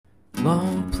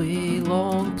Long play,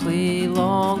 long play,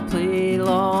 long play,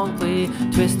 long play.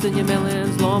 Twisting your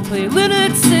melons, long play,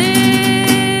 Lunatics!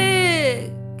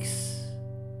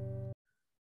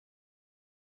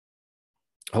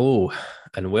 Hello,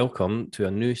 and welcome to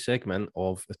a new segment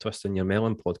of the Twisting Your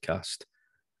Melon podcast.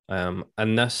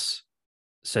 In this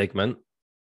segment,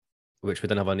 which we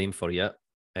didn't have a name for yet,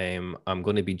 I'm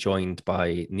going to be joined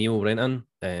by Neil Renton,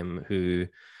 who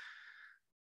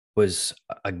was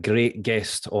a great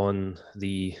guest on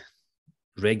the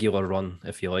regular run,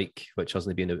 if you like, which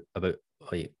hasn't been about,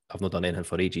 like, I've not done anything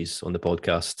for ages on the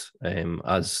podcast,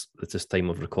 as at this time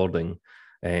of recording.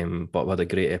 But we had a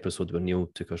great episode where Neil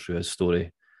took us through his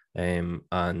story. And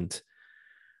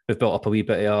we've built up a wee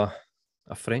bit of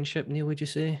a friendship, Neil, would you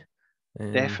say?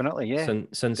 Definitely, yeah.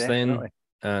 Since definitely.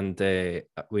 then, and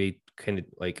we kind of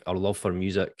like our love for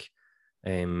music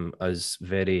is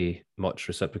very much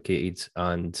reciprocated,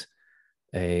 and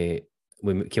we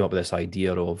came up with this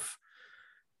idea of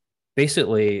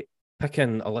basically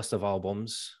picking a list of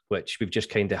albums, which we've just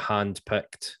kind of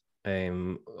handpicked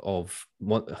of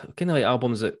what kind of like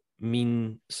albums that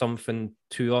mean something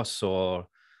to us or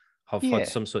have had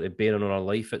some sort of bearing on our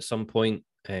life at some point.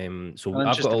 So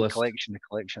I've got a list. Collection of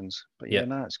collections, but yeah,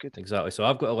 no, it's good. Exactly. So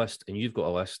I've got a list, and you've got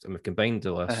a list, and we've combined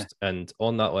the list. And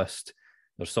on that list,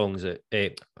 there's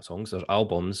there's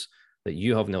albums that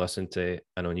you haven't listened to,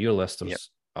 and on your list,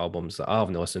 there's albums that I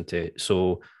haven't listened to.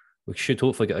 So we should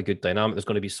hopefully get a good dynamic. There's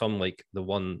going to be some like the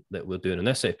one that we're doing in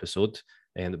this episode,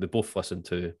 and that we both listened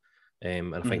to,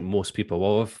 and I think most people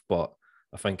will have. But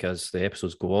I think as the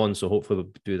episodes go on, so hopefully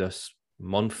we'll do this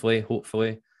monthly.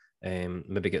 Hopefully.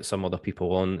 Maybe get some other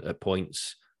people on at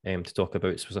points to talk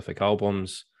about specific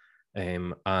albums.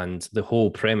 And the whole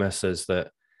premise is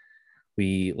that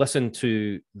we listen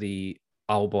to the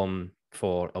album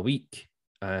for a week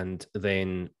and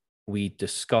then we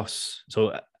discuss.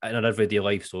 So in our everyday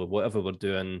life, so whatever we're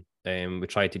doing, we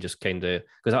try to just kind of,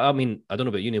 because I mean, I don't know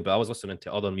about you, but I was listening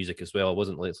to other music as well. I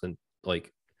wasn't listening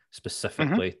like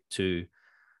specifically to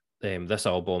this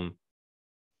album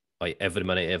like every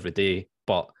minute, every day,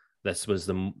 but this was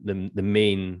the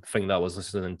main thing that I was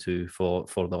listening to for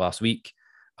the last week.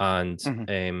 And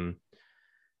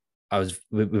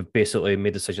we've basically made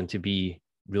a decision to be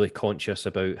really conscious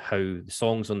about how the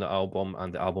songs on the album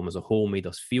and the album as a whole made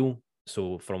us feel.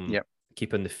 So from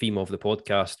keeping the theme of the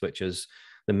podcast, which is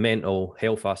the mental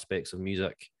health aspects of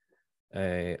music,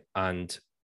 and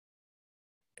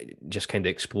just kind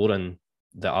of exploring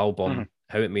the album,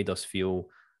 how it made us feel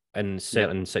in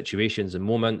certain situations and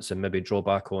moments, and maybe draw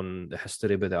back on the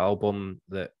history of the album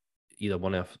that either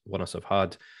one of us have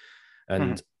had.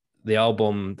 And the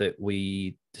album that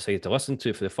we decided to listen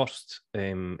to for the first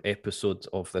episode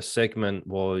of this segment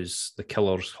was The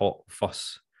Killers' Hot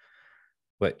Fuss,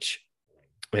 which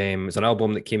is an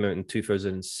album that came out in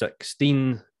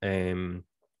 2016, obviously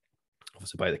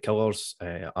by The Killers.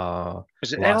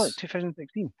 Was it early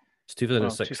 2016? It's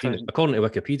 2016, according to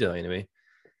Wikipedia anyway.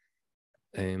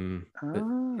 It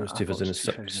was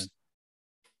 2016.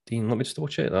 Let me just double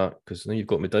check that, because now you've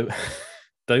got me doubting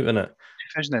it.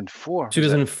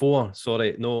 2004.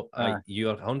 Sorry, no, you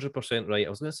are 100% right. I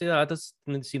was going to say that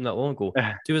doesn't seem that long ago.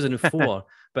 2004,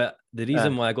 but the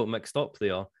reason why I got mixed up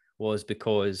there was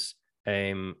because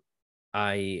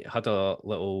I had a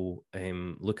little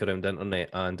look around the internet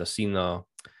and I seen a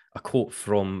quote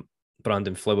from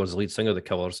Brandon Flowers, the lead singer of The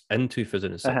Killers, in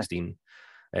 2016.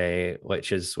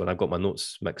 Which is when I got my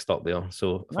notes mixed up there.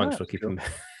 So thanks for keeping me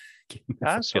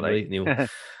right, Neil.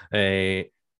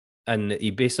 And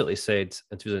he basically said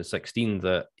in 2016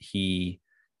 that he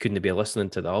couldn't be listening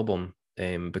to the album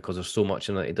because there's so much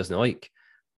in it he doesn't like.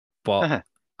 But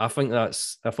I thought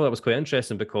that was quite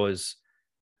interesting, because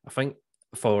I think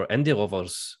for indie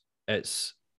lovers,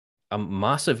 it's a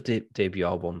massive debut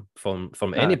album from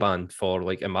any band for,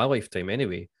 like, in my lifetime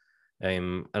anyway.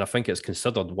 And I think it's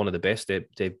considered one of the best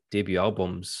debut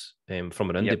albums from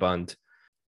an indie band,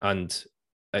 and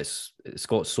it's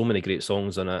got so many great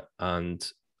songs in it,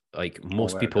 and like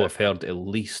most people have heard at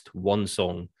least one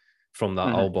song from that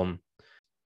album.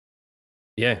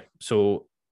 Yeah. So,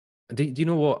 do you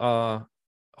know what a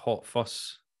hot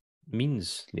fuss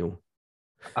means, Neil?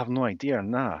 I have no idea.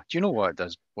 Nah. Do you know what it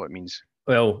does? What it means?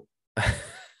 Well,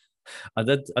 I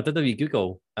did a wee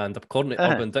Google, and according to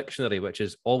Urban Dictionary, which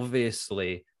is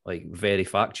obviously like very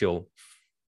factual,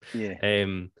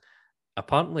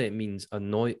 apparently it means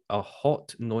a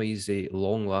hot, noisy,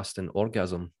 long-lasting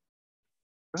orgasm.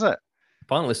 Is it?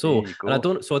 Apparently so. And I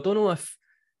don't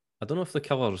know if the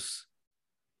Killers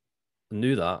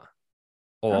knew that,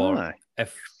 or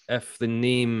if the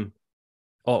name,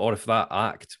 or if that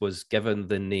act was given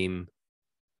the name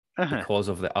because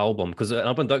of the album. Because in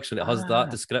Urban Dictionary, it has that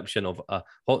description of a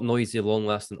hot, noisy,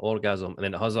 long-lasting orgasm, and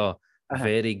then it has a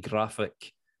very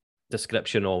graphic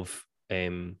description of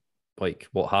like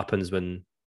what happens when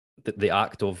the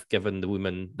act of giving the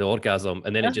woman the orgasm,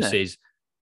 and then it just says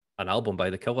an album by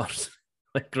the Killers.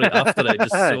 Like right after it,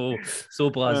 just so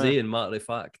blasé and matter of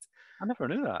fact. I never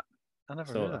knew that. I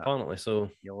never knew that. Apparently,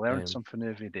 so you learn something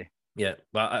every day. Yeah,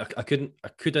 but I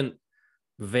couldn't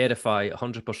verify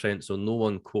 100%, so no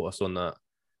one quote us on that.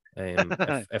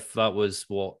 If that was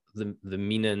what the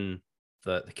meaning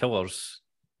that the Killers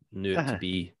knew it to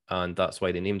be, and that's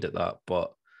why they named it that.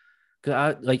 But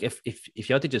like if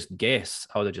you had to just guess,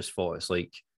 I would have just thought it's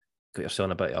like got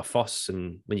yourself a bit of a fuss,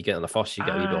 and when you get in the fuss, you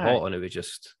get a wee bit hot, and it was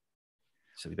just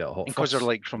it's a wee bit of hot. Because they're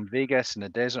like from Vegas and the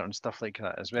desert and stuff like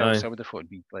that as well. So I would have thought it'd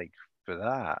be like for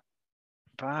that.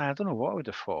 But I don't know what I would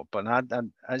have thought. But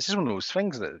it's just one of those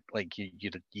things that like you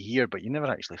hear, but you never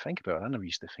actually think about it. I never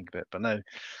used to think about it, but now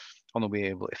I'm not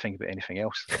able to think about anything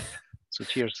else. So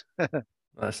cheers.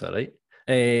 That's all right.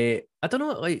 I don't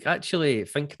know, like actually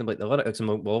thinking about the lyrics, and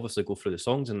we'll obviously go through the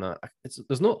songs and that.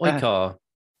 There's not like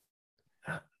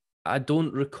I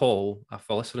don't recall,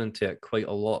 after listening to it quite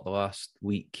a lot the last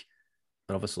week,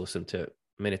 and obviously listened to it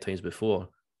many times before,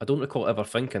 I don't recall ever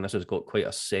thinking this has got quite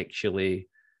a sexually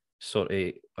sort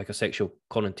of like a sexual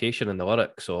connotation in the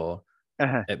lyrics, or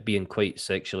it being quite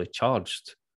sexually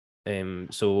charged.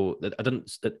 So I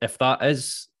didn't. If that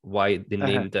is why they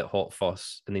named it Hot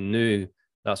Fuss, and they knew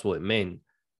that's what it meant,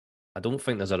 I don't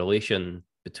think there's a relation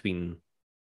between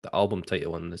the album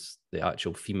title and the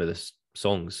actual theme of the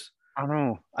songs. I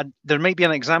know. There might be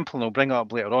an example, and I'll bring it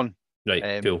up later on.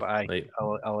 Right, cool. But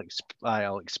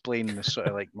I'll explain the sort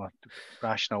of like my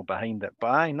rationale behind it.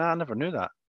 But I never knew that.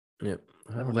 Yep,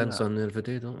 we learn something every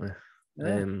day, don't we?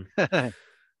 Yeah.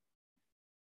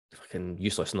 Fucking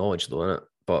useless knowledge, though, isn't it?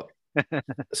 But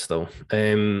still,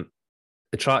 the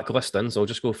track listings. I'll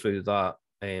just go through that,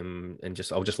 and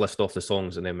I'll just list off the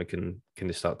songs, and then we can kind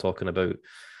of start talking about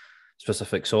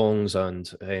specific songs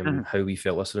and how we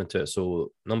felt listening to it.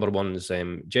 So number one is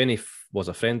Jenny Was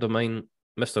a Friend of Mine,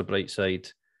 Mr.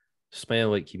 Brightside, Smile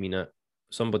Like You Mean It,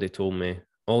 Somebody Told Me,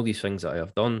 All These Things That I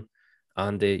Have Done,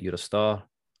 Andy, You're a Star,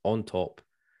 On Top,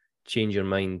 Change Your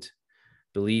Mind,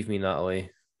 Believe Me, Natalie,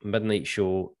 Midnight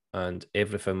Show, and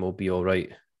Everything Will Be All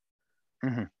Right.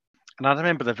 And I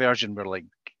remember the version where like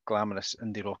glamorous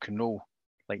indie rock and roll,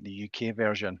 like the UK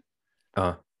version,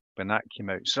 when that came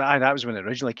out. So that was when it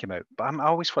originally came out. But I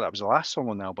always thought that was the last song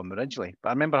on the album originally. But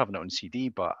I remember having it on CD,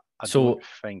 but I don't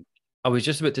think... I was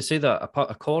just about to say that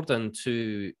according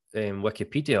to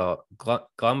Wikipedia,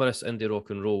 glamorous indie rock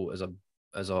and roll is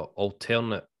a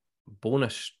alternate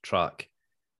bonus track.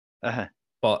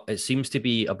 But it seems to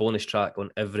be a bonus track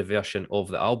on every version of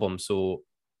the album. So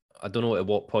I don't know at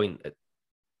what point it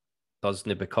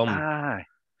doesn't become...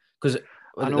 Because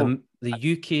the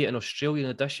UK and Australian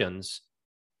editions,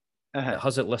 it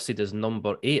has it listed as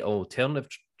number 8 alternative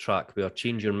track where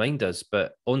Change Your Mind is.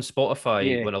 But on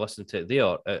Spotify, when I listened to it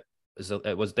there,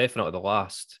 it was definitely the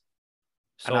last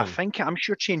song. And I'm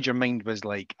sure Change Your Mind was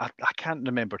like... I can't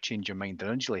remember Change Your Mind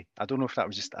originally. I don't know if that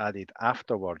was just added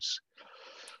afterwards.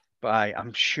 But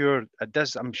I'm sure it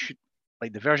does. I'm sure,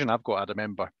 like the version I've got, I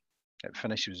remember it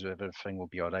finishes with Everything Will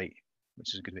Be All Right,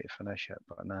 which is a good way to finish it.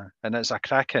 But and it's a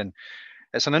cracking.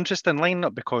 It's an interesting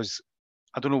lineup because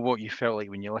I don't know what you felt like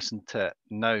when you listened to it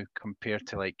now compared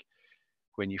to like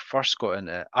when you first got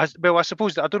into it. I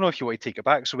suppose I don't know if you want to take it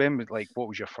back. So what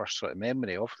was your first sort of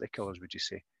memory of the Killers? Would you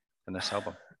say in this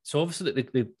album? So obviously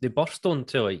they burst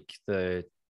onto like the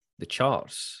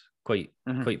charts quite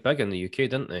big in the UK,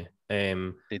 didn't they?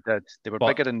 They did. They were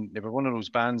bigger than... They were one of those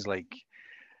bands like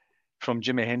from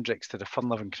Jimi Hendrix to the Fun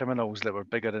Loving Criminals that were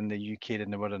bigger in the UK than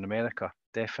they were in America.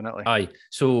 Definitely. Aye.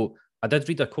 So I did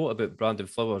read a quote about Brandon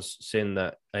Flowers saying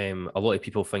that a lot of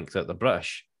people think that they're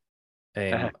British,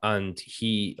 and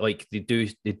he like they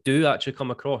do actually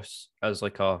come across as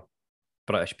like a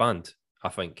British band, I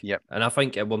think. Yep. And I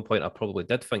think at one point I probably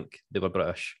did think they were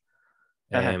British.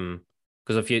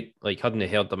 Because if you like hadn't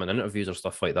heard them in interviews or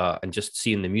stuff like that, and just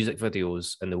seeing the music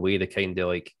videos and the way they kind of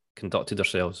like conducted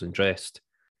themselves and dressed,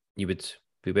 you would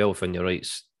be well within your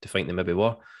rights to think they maybe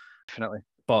were. Definitely.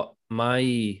 But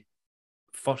my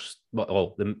first,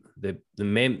 the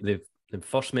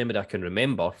first memory I can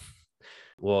remember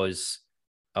was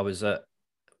I was at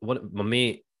my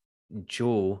mate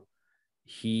Joe.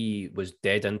 He was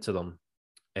dead into them,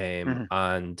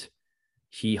 and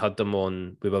he had them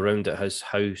on. We were around at his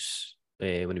house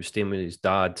when he was staying with his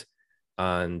dad,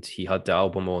 and he had the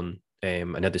album on,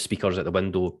 and he had the speakers at the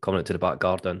window coming into the back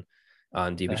garden,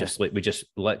 and he was just like,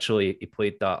 he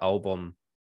played that album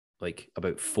like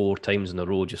about 4 times in a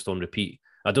row just on repeat.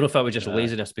 I don't know if that was just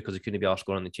laziness because it couldn't be asked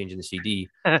going on and changing the CD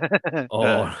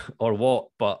or what,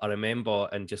 but I remember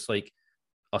and just like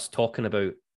us talking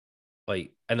about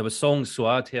like, and there was songs. So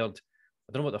I'd heard,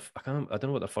 I don't know what I don't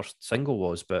know what the first single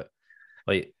was, but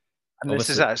like, and this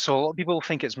is it. So a lot of people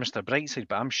think it's Mr. Brightside,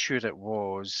 but I'm sure it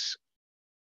was.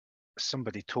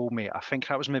 Somebody told me. I think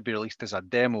that was maybe released as a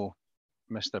demo.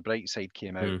 Mr. Brightside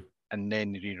came out, and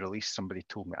then re-released. Somebody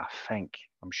told me. I think.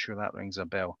 I'm sure that rings a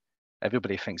bell.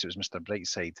 Everybody thinks it was Mr.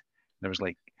 Brightside. There was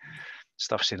like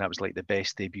stuff saying that was like the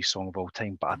best debut song of all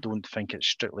time, but I don't think it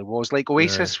strictly was. Like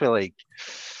Oasis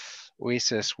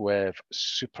with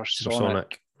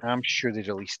Supersonic. I'm sure they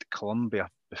released Columbia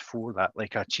before that,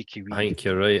 like a cheeky wee. I think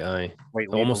you're right. Aye,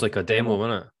 almost like a demo,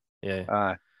 wasn't it?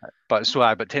 Yeah. But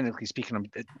technically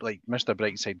speaking, like Mr.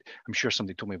 Brightside, I'm sure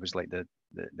somebody told me it was like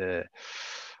the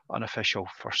unofficial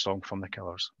first song from the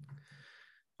Killers.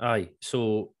 Aye,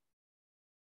 so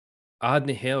I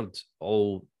hadn't heard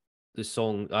all the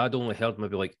song. I'd only heard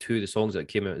maybe like 2 of the songs that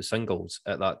came out as singles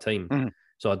at that time. Mm-hmm.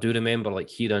 So I do remember like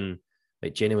hearing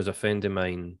like Jenny Was a Friend of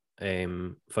Mine,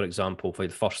 for example, for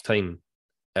the first time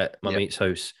at my mate's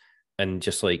house, and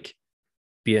just like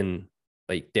being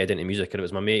like dead into music. And it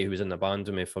was my mate who was in the band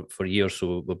with me for years,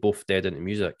 so we're both dead into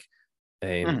music.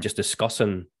 Just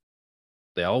discussing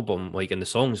the album, like, and the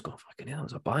songs, going, fucking hell, that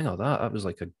was a banger. That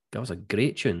was a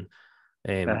great tune.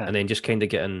 And then just kind of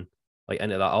getting like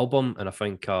into that album. And I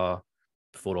think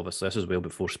before, obviously this was well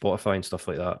before Spotify and stuff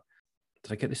like that.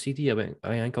 Did I get the CD? I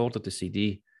think I ordered the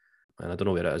CD, and I don't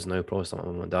know where it is now. Probably something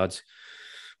with my dad's.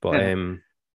 But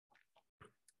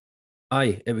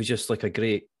it was just like a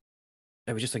great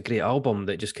album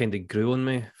that just kind of grew on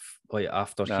me. Like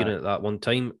after hearing it that one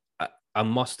time, I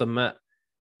must admit,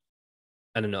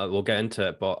 and then we'll get into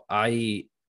it, but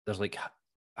there's like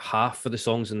half of the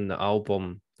songs in the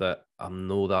album that I'm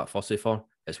no that fussy for.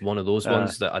 It's one of those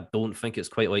ones that I don't think it's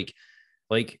quite like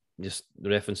just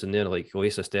referencing there, like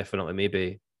Oasis definitely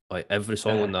maybe like every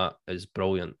song on that is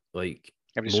brilliant. Like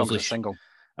every song's a single.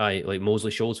 Aye, like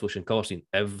Mosley Shoals, Ocean Colour Scene,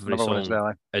 every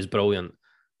song is brilliant.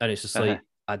 And it's just like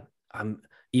I'm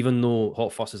even though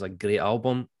Hot Fuss is a great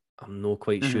album, I'm not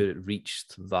quite sure it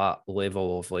reached that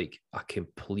level of like a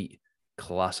complete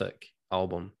classic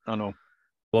album. I know.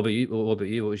 What about you? What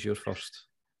was your first?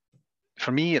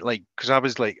 For me, like, because I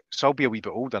was like, so I'll be a wee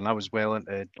bit older, and I was well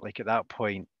into like at that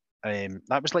point.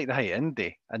 That was like the height of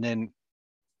indie, and then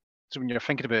so when you're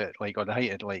thinking about it, like, or the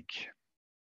height of like,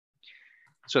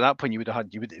 so at that point it would have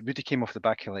came off the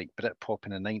back of like Britpop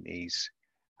in the '90s,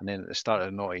 and then at the start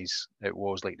of the '90s it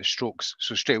was like the Strokes.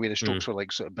 So straight away the Strokes were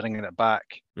like sort of bringing it back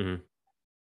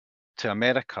to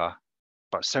America,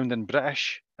 but sounding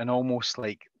British and almost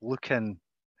like looking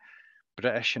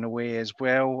British in a way as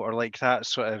well, or like that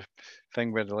sort of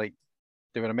thing where they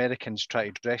were Americans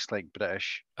trying to dress like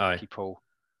British people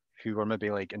who were maybe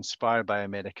like inspired by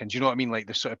Americans. You know what I mean? Like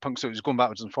the sort of punk, so it was going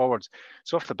backwards and forwards.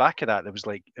 So off the back of that, it was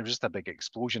just a big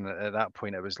explosion. At that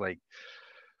point, it was like,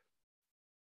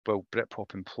 well, Britpop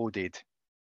imploded.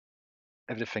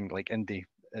 Everything like indie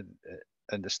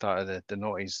at the start of the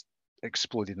noughties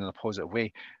exploded in a positive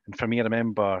way. And for me, I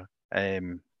remember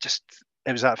just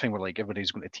it was that thing where like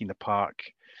everybody's going to Tina Park.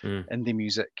 Indie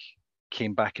music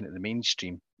came back into the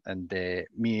mainstream, and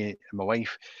me and my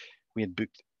wife, we'd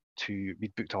booked a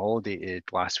holiday to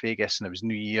Las Vegas, and it was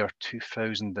New Year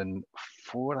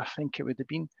 2004, I think it would have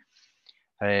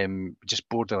been. Just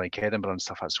bored of like Edinburgh and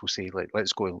stuff. So we'll say like,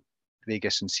 let's go to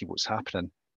Vegas and see what's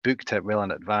happening. Booked it well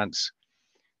in advance.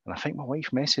 And I think my wife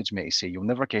messaged me to say, you'll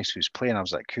never guess who's playing. I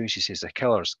was like, cool. She says, the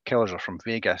Killers. Killers are from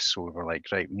Vegas. So we were like,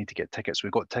 right, we need to get tickets.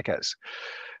 We got tickets.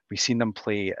 We seen them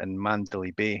play in Mandalay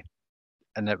Bay.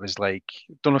 And it was like,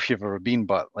 don't know if you've ever been,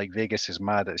 but like Vegas is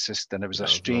mad. It's just, and it was a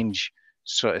strange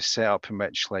sort of setup in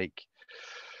which like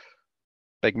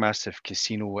big massive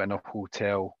casino in a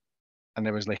hotel. And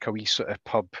there was like a wee sort of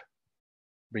pub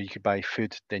where you could buy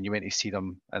food. Then you went to see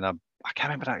them. And I can't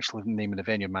remember actually the name of the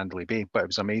venue, Mandalay Bay, but it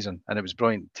was amazing. And it was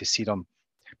brilliant to see them.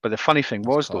 But the funny thing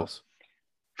was though,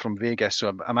 from Vegas,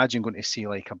 so imagine going to see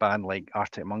like a band like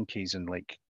Arctic Monkeys and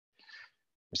like,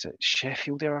 was it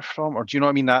Sheffield they were from? Or do you know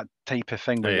what I mean? That type of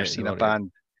thing where you're seeing a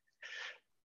band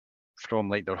from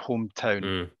like their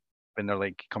hometown when they're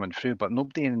like coming through, but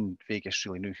nobody in Vegas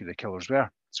really knew who the Killers were.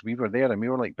 So we were there and we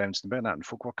were like bouncing about that, and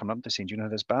folk were coming up to saying, do you know who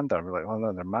this band are? We're like, oh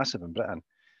no, they're massive in Britain.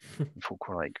 And folk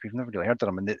were like, we've never really heard of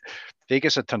them. And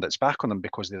Vegas had turned its back on them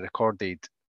because they recorded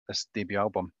this debut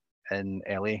album in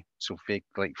LA. So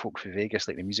like folk from Vegas,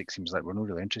 like the music seems like we're not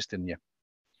really interested in you.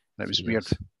 And it was weird.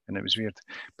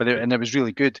 But it was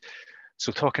really good.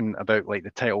 So talking about like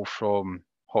the title from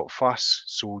Hot Fuss,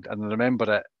 so and I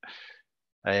remember it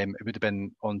it would have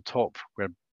been on top where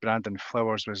Brandon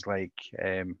Flowers was like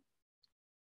a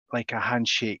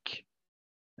handshake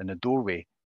in the doorway,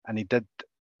 and he did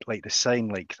like the sign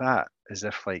like that, as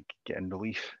if like getting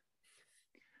relief.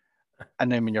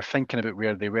 And then when you're thinking about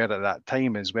where they were at that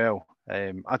time as well,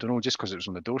 I don't know, just because it was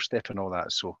on the doorstep and all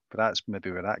that. So, but that's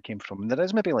maybe where that came from. And there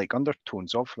is maybe like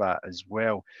undertones of that as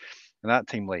well. And that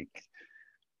time, like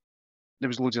there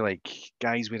was loads of like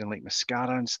guys wearing like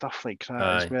mascara and stuff like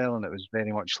that as Aye. well. And it was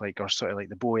very much like, or sort of like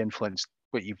the Bowie influenced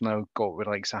what you've now got with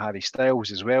like Harry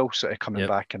Styles as well, sort of coming Yep.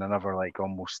 back in another like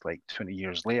almost like 20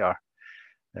 years later.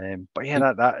 But yeah,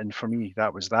 Who- that and for me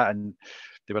that was that, and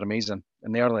they were amazing.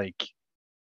 And they're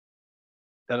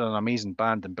an amazing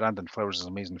band, and Brandon Flowers is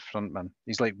an amazing frontman.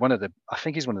 He's like I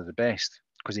think he's one of the best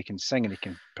because he can sing and he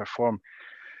can perform.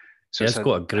 So He it's has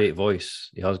got a great voice.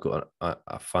 He has got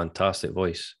a fantastic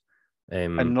voice.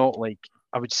 and Um, not like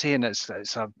I would say, and it's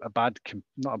a bad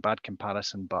not a bad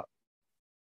comparison, but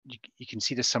you can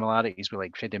see the similarities with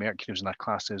like Freddie Mercury was in a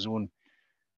class of his own.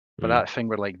 But mm, that thing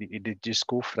where like they just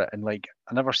go for it, and like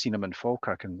I never seen them in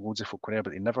Falkirk, and loads of folk were there,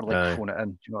 but they never like aye. phone it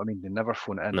in. Do you know what I mean? They never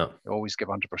phone it in. No. They always give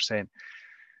 100%.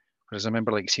 Whereas I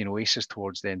remember like seeing Oasis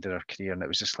towards the end of their career, and it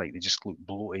was just like they just looked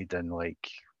bloated and like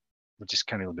they just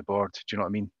kind of be bored. Do you know what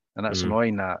I mean? And that's Mm.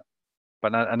 annoying that.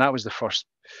 But and that was the first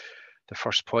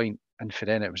point. And for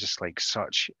then it was just like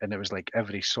such, and it was like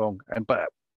every song. And but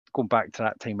going back to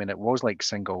that time when it was like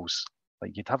singles,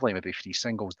 like you'd have like maybe 3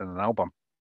 singles in an album,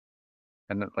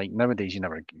 and like nowadays you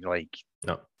never like,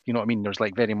 No. you know what I mean? There's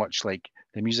like very much like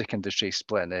the music industry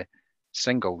split into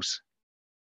singles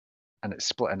and it's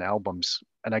split into albums.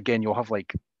 And again, you'll have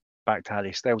like back to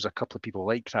Harry Styles, a couple of people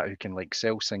like that who can like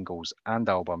sell singles and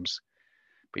albums.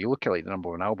 But you look at like the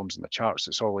 #1 albums in the charts,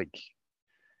 it's all like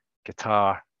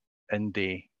guitar,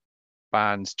 indie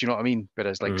bands. Do you know what I mean?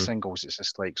 Whereas like Mm. singles, it's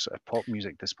just like sort of pop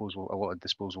music, disposable, a lot of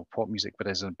disposable pop music.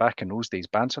 Whereas back in those days,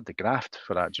 bands had the graft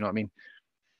for that. Do you know what I mean?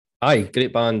 Aye,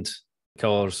 great band,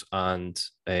 colours, and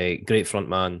a great front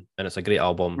man, and it's a great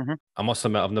album. Hmm. I must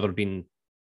admit, I've never been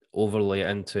overly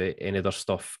into any other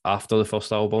stuff after the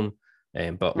first album,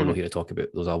 but we're Hmm. not here to talk about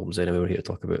those albums anyway. We're here to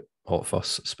talk about Hot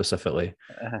Fuss specifically,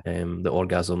 the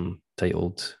orgasm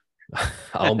titled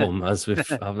album, as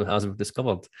we've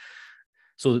discovered.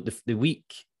 So the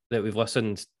week that we've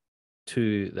listened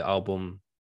to the album,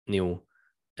 Neil,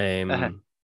 um,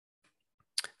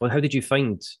 well, how did you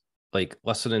find like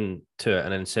listening to it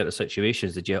and in certain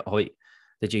situations?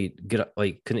 Couldn't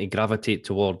you gravitate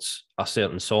towards a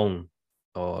certain song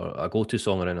or a go-to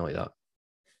song or anything like that?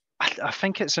 I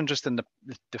think it's interesting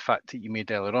the fact that you made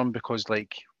earlier on because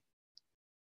like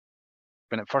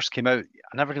when it first came out,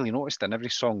 I never really noticed it. And every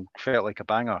song felt like a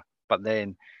banger. But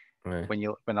then Right.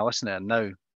 when I listen to it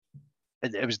now,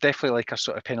 it was definitely like a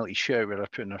sort of penalty shootout where they're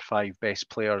putting their 5 best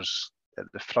players at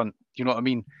the front. You know what I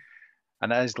mean?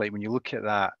 And it is like when you look at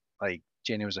that, like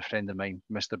Jenny was a friend of mine,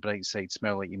 Mr. Brightside,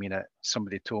 Smell Like You Mean It.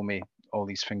 Somebody told me all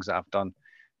these things that I've done.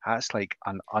 That's like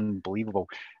unbelievable.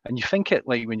 And you think it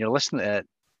like when you're listening to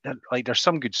it, like there's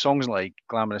some good songs like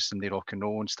Glamorous and the Rock and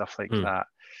Roll and stuff like Mm. that.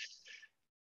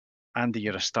 Andy,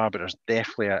 You're a Star, but there's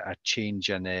definitely a change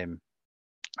in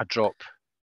a drop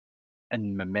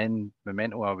in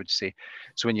memento, I would say.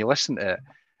 So when you listen to it,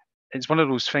 it's one of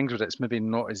those things where it's maybe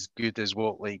not as good as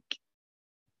what like,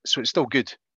 so it's still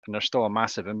good and there's still a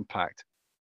massive impact,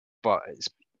 but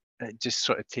it just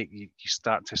sort of you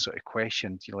start to sort of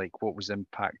question, you like what was the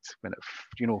impact when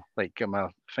it, like am I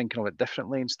thinking of it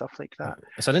differently and stuff like that?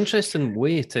 It's an interesting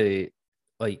way to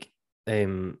like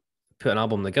put an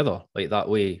album together like that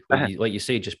way when you like you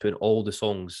say just put all the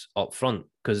songs up front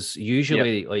because Yeah,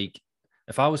 usually like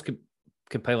if I was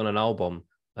compiling an album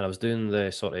and I was doing the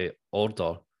sort of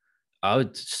order, I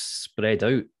would spread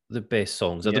out the best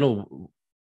songs. I don't yeah, know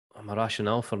what my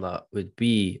rationale for that would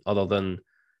be other than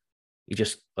you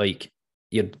just like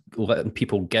you're letting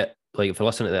people get like if you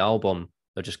listen to the album,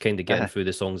 they're just kind of getting through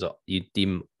the songs that you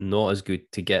deem not as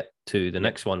good to get to the yeah,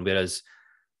 next one. Whereas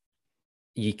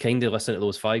you kind of listen to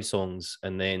those 5 songs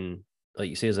and then, like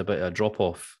you say, there's a bit of a drop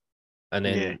off, and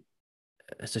yeah, then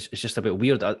it's just a bit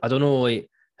weird. I don't know like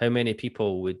how many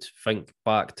people would think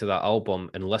back to that album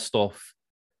and list off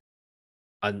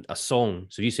a song.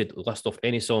 So you said list off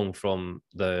any song from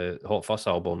the Hot Fuss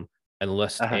album and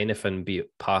list anything be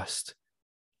it past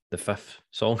the 5th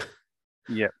song.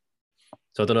 yeah.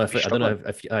 So Be I don't know struggling.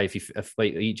 if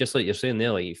like just like you're saying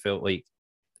there, like you felt like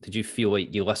did you feel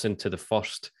like you listened to the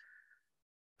first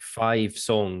 5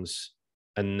 songs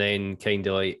and then kind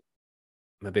of like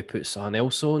maybe put something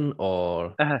else on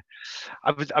or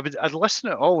I'd listen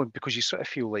to it all because you sort of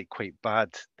feel like quite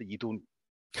bad that you don't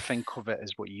think of it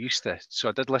as what you used to. So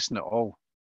I did listen to it all.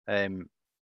 Um,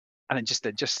 and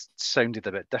it just sounded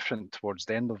a bit different towards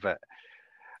the end of it.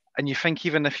 And you think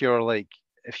even if you're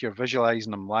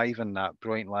visualizing them live in that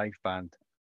brilliant live band,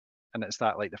 and it's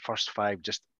that like the first five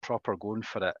just proper going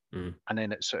for it, and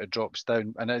then it sort of drops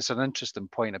down. And it's an interesting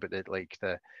point about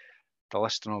the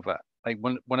listing of it. Like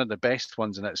one of the best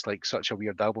ones, and it's like such a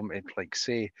weird album to like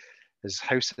say, is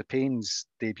House of Pain's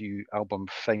debut album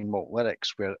Fine Malt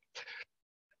Lyrics, where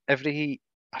I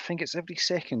think it's every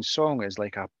second song is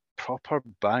like a proper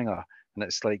banger. And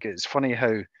it's funny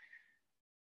how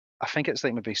I think it's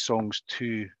like maybe songs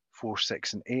 2, 4,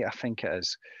 6, and 8, I think it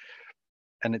is.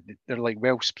 And they're like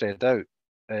well spread out.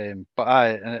 But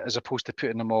as opposed to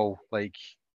putting them all like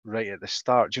right at the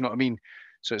start, do you know what I mean?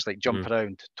 So it's like jump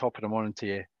around, top of the morning to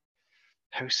you,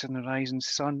 House in the Rising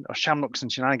Sun, or Shamrocks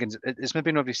and Shenanigans. It's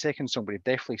maybe not every second song, but they've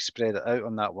definitely spread it out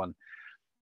on that one,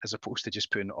 as opposed to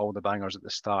just putting all the bangers at the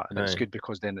start. And it's good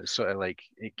because then it's sort of like,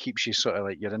 it keeps you sort of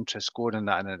like your interest going in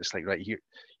that, and then it's like, right,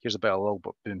 here's a bit of lull,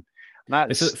 but boom. And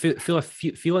that's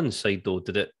feel inside though.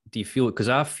 Do you feel it? Because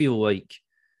I feel like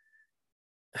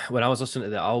when I was listening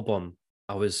to the album,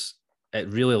 it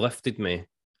really lifted me.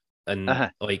 And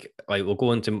like we'll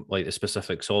go into like the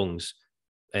specific songs,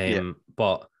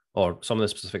 or some of the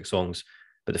specific songs,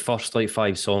 but the first like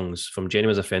 5 songs, from Jenny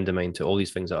Was a Friend of Mine to all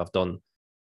these things that I've done,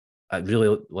 it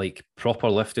really like proper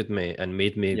lifted me and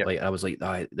made me like, I was like,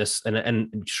 this,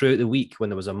 and throughout the week when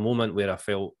there was a moment where I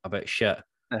felt a bit shit,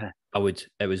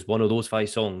 it was one of those 5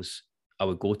 songs I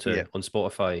would go to on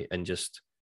Spotify and just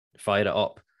fire it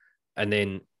up. And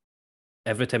then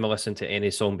every time I listened to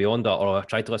any song beyond that, or I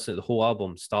tried to listen to the whole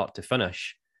album start to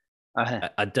finish,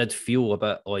 I did feel a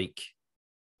bit like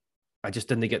I just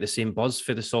didn't get the same buzz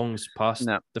for the songs past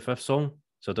the 5th song.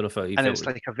 So I don't know if it's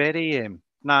like a very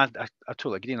I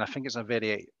totally agree. And I think it's a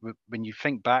very, when you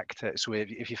think back to it, so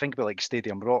if you think about like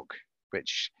Stadium Rock,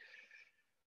 which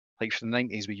like for the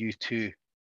 90s with U2,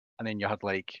 and then you had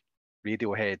like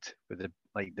Radiohead with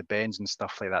the Bends and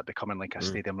stuff like that becoming like a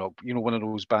Stadium Rock, one of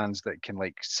those bands that can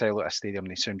like sell at a stadium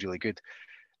and they sound really good.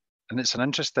 And it's I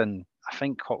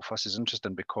think Hot Fuss is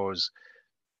interesting because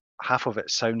half of it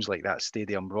sounds like that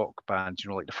Stadium Rock band,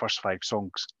 like the first 5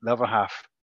 songs. The other half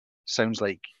sounds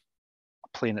like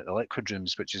playing at the Liquid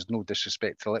Rooms, which is no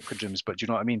disrespect to Liquid Rooms, but do you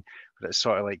know what I mean? But it's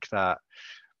sort of like that,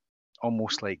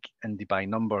 almost like indie by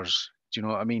numbers. Do you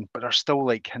know what I mean? But there's still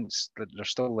like hints. There's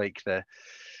still like the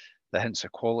hints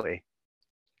of quality.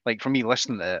 Like for me,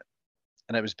 listening to it,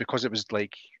 and it was because it was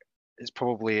like, it's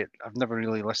probably, I've never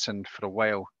really listened for a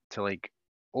while to like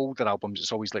older albums.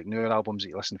 It's always like newer albums that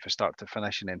you listen from start to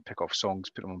finish and then pick off songs,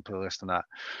 put them on playlist and that.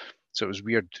 So it was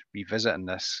weird revisiting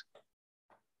this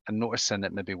and noticing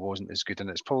it maybe wasn't as good. And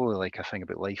it's probably like a thing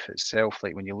about life itself.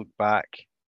 Like when you look back,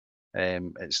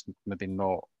 it's maybe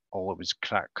not all it was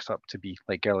cracked up to be.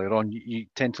 Like earlier on, you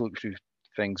tend to look through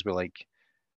things with like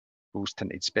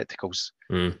rose-tinted spectacles,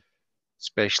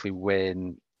 especially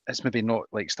when it's maybe not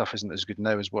like stuff isn't as good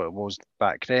now as what it was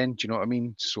back then. Do you know what I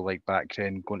mean? So like back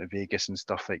then, going to Vegas and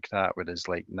stuff like that, whereas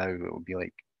like now it would be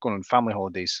like going on family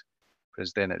holidays,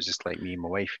 whereas then it was just like me and my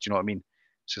wife. Do you know what I mean?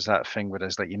 It's just that thing,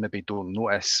 whereas like you maybe don't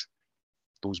notice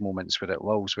those moments where it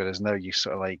lulls, whereas now you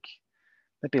sort of like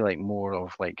maybe like more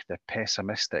of like the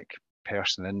pessimistic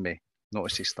person in me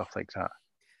notices stuff like that.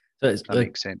 Does that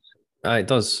makes sense? It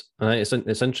does.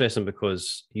 It's interesting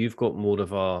because you've got more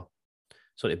of a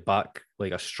sort of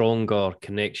like a stronger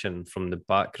connection from the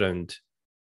background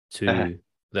to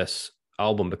this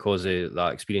album because of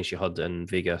that experience you had in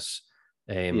Vegas.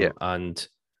 And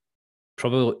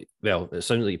probably, well, it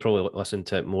sounds like you probably listened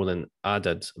to it more than I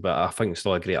did, but I think it's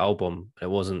still a great album. It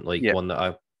wasn't like one that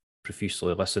I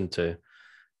profusely listened to.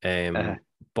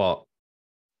 But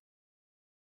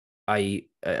it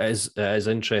is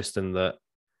interesting that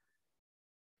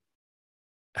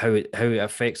how it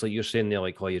affects, like you're saying there,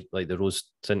 like how you like the rose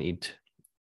tinted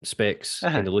specs,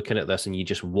 kind of looking at this and you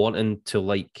just wanting to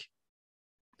like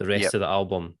the rest of the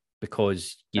album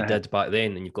because you did back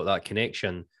then, and you've got that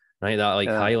connection, right? That like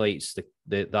highlights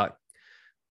that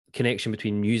connection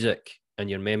between music and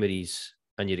your memories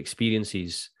and your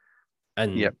experiences,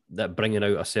 and that bringing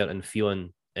out a certain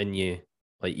feeling in you,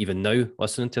 like even now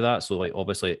listening to that. So like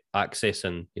obviously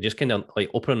accessing, you're just kind of like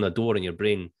opening the door in your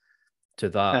brain to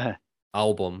that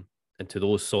album and to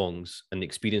those songs and the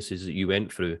experiences that you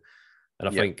went through. And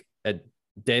I think it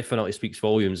definitely speaks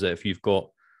volumes that if you've got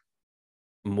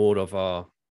more of a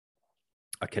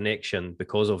connection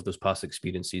because of those past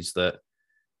experiences, that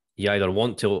you either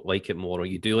want to like it more or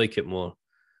you do like it more.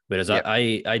 Whereas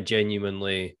I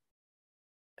genuinely,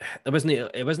 it wasn't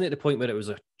at the point where it was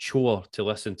a chore to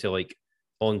listen to like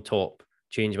On Top,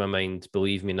 Change My Mind,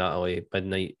 Believe Me, Natalie,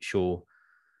 Midnight Show,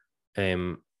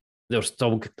 they're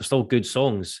still good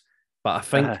songs, but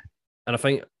I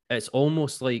think it's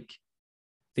almost like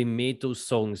they made those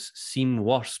songs seem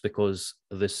worse because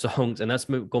the songs, and that's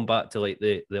going back to like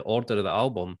the order of the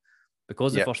album,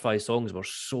 because the first 5 songs were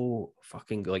so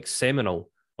fucking like seminal,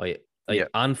 like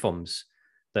anthems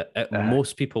that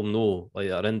most people know, like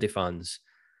our indie fans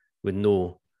would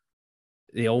know.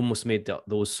 They almost made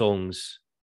those songs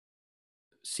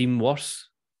seem worse.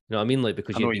 You know what I mean? Like,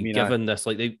 because you've been given this,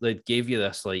 like they gave you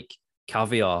this like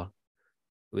caviar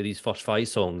with these first 5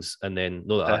 songs, and then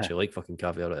not that I actually like fucking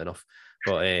caviar enough,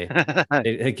 but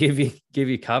they gave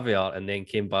you caviar, and then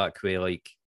came back with like,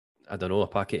 I don't know, a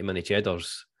packet of mini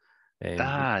cheddars.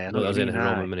 Not there's anything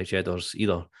wrong with mini cheddars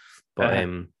either, but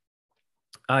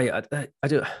I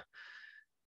do.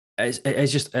 It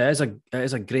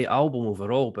is a great album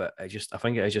overall, but I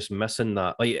think it is just missing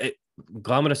that, like,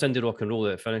 glamorous indie rock and roll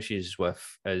that it finishes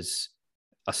with is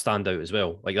a standout as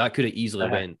well. Like, that could have easily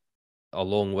went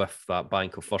along with that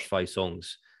bank of first 5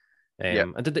 songs.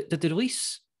 And did they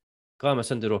release glamorous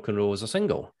indie rock and roll as a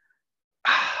single?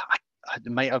 It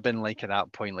might have been like at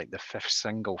that point, like the 5th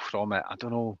single from it. I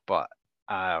don't know, but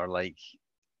or like,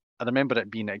 I remember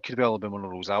it being, it could well have been one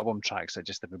of those album tracks that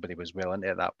just everybody was well into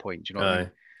at that point. Do you know what I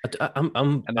mean?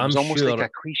 And it was almost sure, like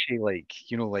a cliche, like,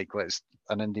 you know, like, let's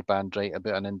an indie band write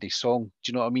about an indie song.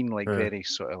 Do you know what I mean? Like, very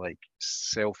sort of like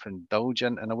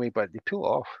self-indulgent in a way, but they pulled it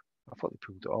off. I thought they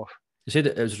pulled it off. They said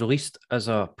it was released as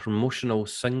a promotional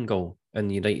single in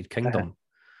the United Kingdom,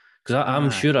 because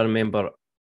I'm sure I remember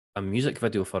a music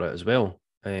video for it as well.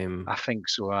 I think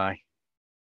so, aye.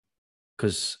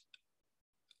 Because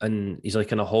he's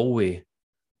like in a hallway.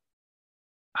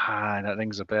 Aye, that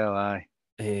rings a bell, aye.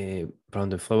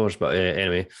 Brandon Flowers, but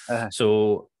anyway,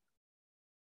 so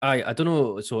I don't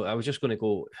know. So I was just going to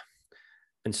go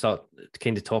and start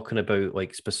kind of talking about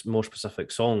like more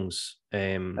specific songs.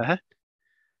 And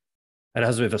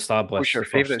as we've established, what's your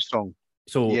favourite song?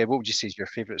 So yeah, what would you say is your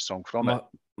favourite song from it?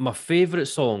 My favourite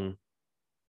song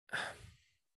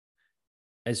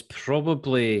is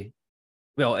probably,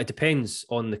 well, it depends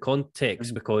on the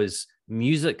context, because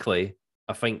musically,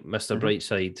 I think Mr.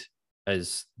 Brightside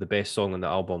is the best song on the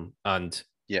album, and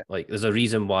like there's a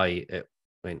reason why it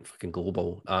went fucking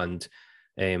global, and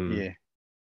and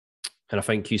I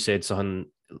think you said something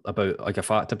about, like, a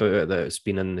fact about it, that it's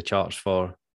been in the charts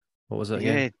for, what was it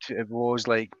again? Yeah, it was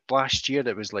like last year.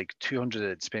 It was like 200.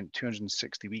 It spent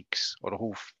 260 weeks, or a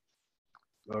whole,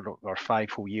 or 5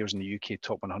 whole years in the UK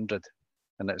top 100,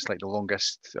 and it's like the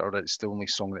longest, or it's the only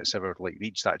song that's ever like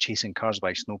reached that. Chasing Cars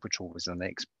by Snow Patrol was the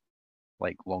next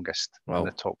like longest in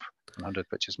the top 100,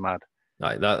 which is mad.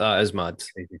 That is mad.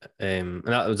 And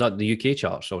was that the UK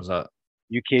charts, or was that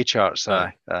UK charts?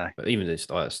 Aye. But even that's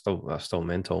still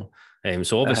mental.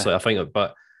 So obviously, I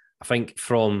think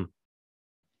from,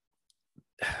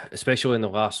 especially in the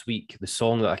last week, the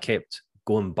song that I kept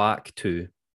going back to,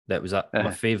 that was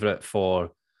my favourite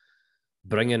for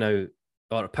bringing out,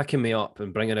 or picking me up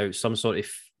and bringing out some sort of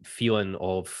feeling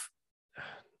of,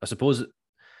 I suppose,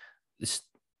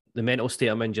 the mental state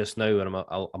I'm in just now, and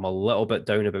I'm a little bit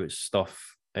down about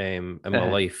stuff in my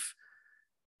life.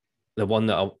 The one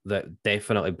that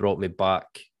definitely brought me back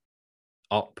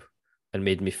up and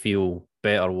made me feel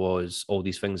better was All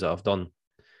These Things That I've Done.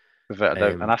 Without a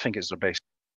doubt, and I think it's the best.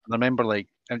 And I remember, like,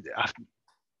 I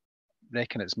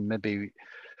reckon it's maybe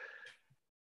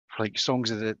like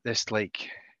songs of this like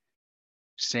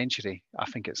century. I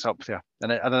think it's up there.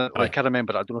 And I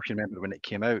remember, I don't know if you remember when it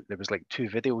came out, there was like 2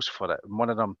 videos for it. And one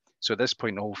of them, so at this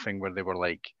point, the whole thing where they were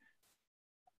like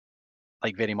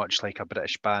very much like a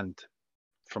British band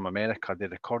from America, they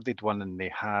recorded one, and there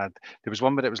was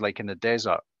one where it was like in the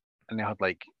desert, and they had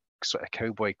like sort of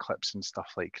cowboy clips and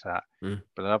stuff like that.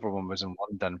 But another one was in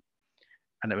London,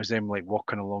 and it was them like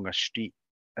walking along a street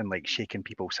and like shaking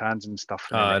people's hands and stuff.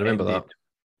 And I remember that.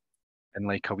 In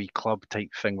like a wee club type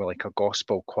thing with like a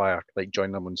gospel choir, like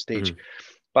join them on stage.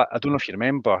 But I don't know if you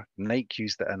remember, Nike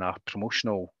used it in a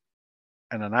promotional,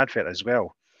 in an advert as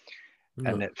well.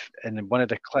 And one of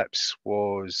the clips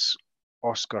was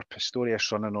Oscar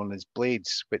Pistorius running on his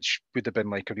blades, which would have been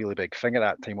like a really big thing at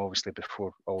that time, obviously,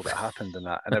 before all that happened and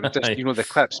that. And it was just, the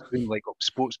clips being like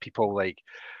sports people, like,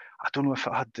 I don't know if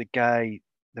it had the guy,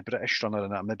 the British runner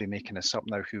in it, I'm maybe making this up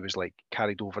now, who was like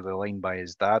carried over the line by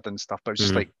his dad and stuff, but it was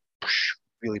just like,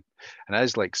 really, and it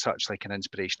is like such like an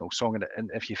inspirational song.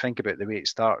 And if you think about the way it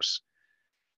starts,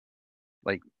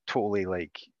 like totally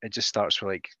like, it just starts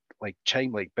with like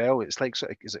chime, like bell. It's like,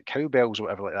 sort of, is it cowbells or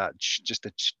whatever like that? Just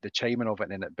the chiming of it,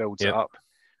 and then it builds it up.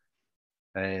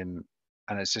 And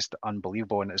it's just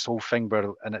unbelievable. And it's whole thing where,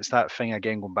 and it's that thing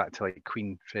again, going back to like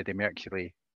Queen, Freddie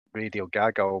Mercury, Radio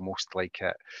Gaga, almost like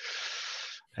it.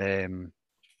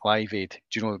 Live Aid.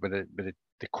 Do you know with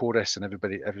the chorus and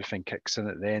everything kicks in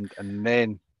at the end, and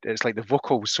then it's like the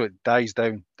vocals, so it dies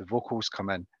down. The vocals come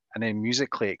in, and then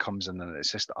musically it comes in, and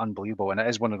it's just unbelievable. And it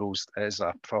is one of those. It is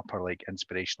a proper like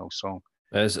inspirational song.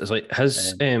 It's like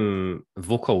his Um,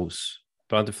 vocals,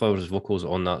 Brandon Flowers' vocals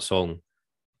on that song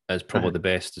is probably the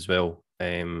best as well.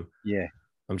 yeah,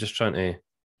 I'm just trying to.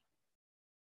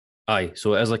 Aye,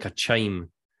 so it is like a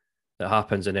chime that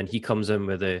happens, and then he comes in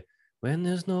with a "When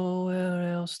there's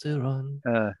nowhere else to run,"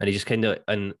 and he just kind of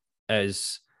and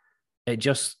is it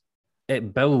just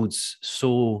it builds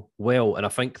so well, and I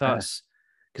think that's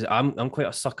because I'm quite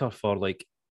a sucker for like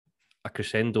a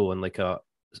crescendo and like a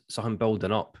something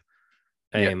building up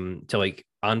yeah, to like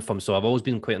anthem. So I've always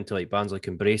been quite into like bands like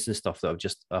Embrace and stuff that have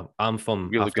just anthem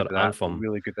really after good at that. anthem.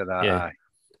 Really good at that. Yeah, Aye.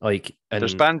 like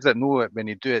There's and bands that know it when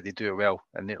they do it well,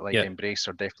 and they, like yeah, Embrace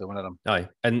are definitely one of them. aye,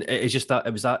 and it's just that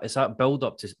it's that build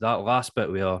up to that last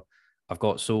bit where I've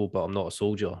got soul, but I'm not a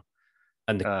soldier,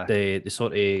 and the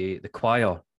sort of the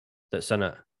choir that's in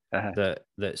it that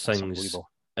That's sings unbelievable.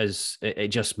 it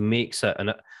just makes it,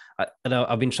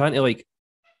 I've been trying to like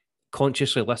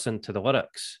consciously listen to the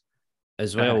lyrics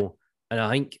as well, and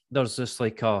I think there's this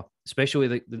like especially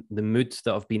the mood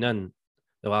that I've been in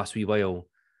the last wee while.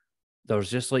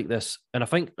 There's just like this, and I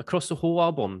think across the whole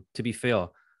album, to be fair,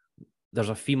 there's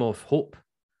a theme of hope.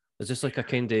 There's just like a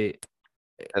kind of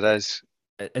It is.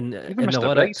 Even in the Mr.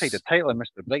 Brightside, the lyrics. title of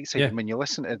Mr. Brightside, Yeah. and when you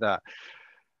listen to that,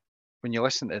 when you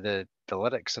listen to the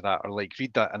lyrics of that, or like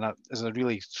read that, and that is a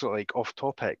really sort of like off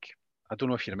topic. I don't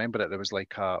know if you remember it. There was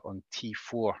like on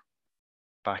T4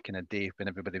 back in the day when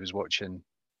everybody was watching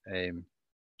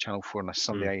Channel 4 on a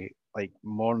Sunday like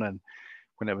morning,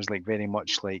 when it was like very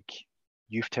much like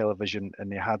youth television,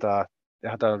 and they had a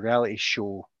reality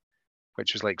show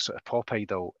which was like sort of Pop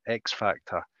Idol, X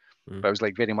Factor, but it was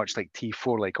like very much like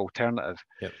T4, like alternative.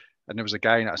 Yep. And there was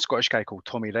a Scottish guy called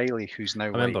Tommy Riley, who's now I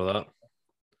like, remember that.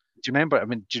 do you remember? I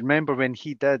mean, do you remember when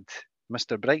he did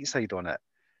Mr. Brightside on it?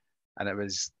 And it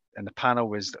was, and the panel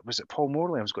was it Paul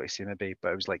Morley? I was going to say maybe,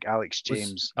 but it was like Alex Was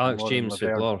James and Alex James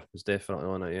for Blur was definitely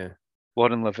on it, yeah.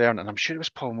 Lauren Laverne, and I'm sure it was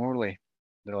Paul Morley.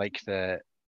 They're like the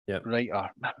Yep. writer.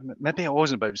 Maybe it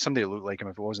wasn't, but it was somebody that looked like him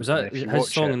if it wasn't. Was And that if you his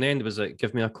watch song it, in the end? Was it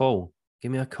 "Give Me a Call"?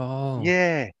 Give me a call.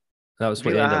 yeah, That was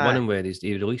what he really, ended up winning with.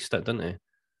 He released it, didn't he?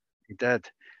 he did.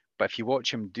 But if you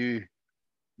watch him do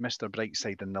Mr.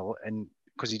 Brightside and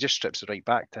because he just strips it right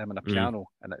back to him on a piano,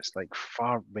 and it's like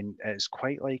far when it's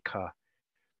quite like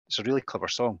it's a really clever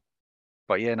song.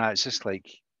 But yeah, no, it's just like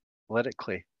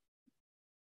lyrically,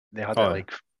 they had it Oh,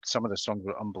 like some of the songs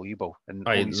were unbelievable, and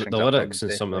all aye, these things the that I've done lyrics was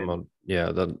and some of them definitely. are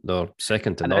yeah, they're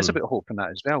second to And it is none. about hope in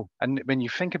that as well. And when you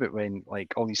think about when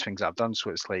like all these things that I've done, so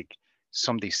it's like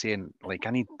somebody saying like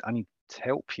I need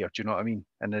help here. Do you know what I mean?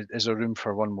 And is there room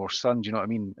for one more son? Do you know what I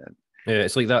mean? Yeah,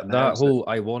 it's like And it that is it. whole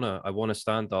I wanna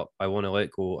stand up, I wanna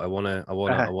let go, I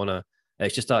wanna.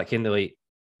 It's just that kind of like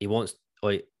he wants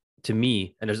like to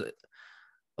me, and there's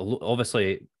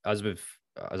obviously as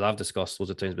I've discussed loads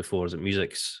of times before, is that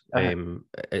music's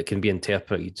it can be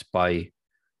interpreted by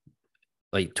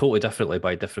like totally differently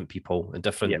by different people and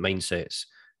different Yeah, mindsets,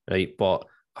 right? But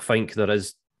I think there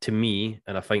is to me,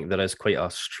 and I think there is quite a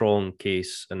strong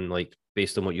case, and like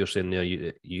based on what you're saying there,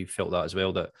 you felt that as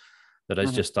well, that there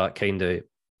is mhm, just that kind of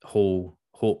whole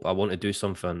hope. I want to do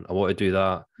something. I want to do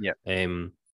that. yeah,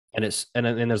 And it's and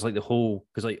then there's like the whole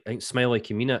because like I think Smile Like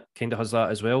You Mean It kind of has that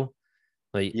as well.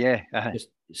 Like yeah, just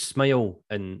smile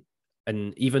and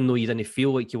even though you didn't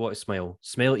feel like you want to smile,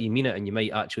 smile like you mean it, and you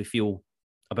might actually feel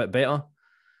a bit better.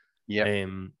 yeah,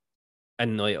 Um,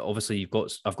 and like obviously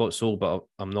I've got soul, but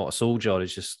I'm not a soldier.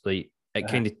 It's just like it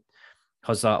kind of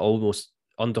has that almost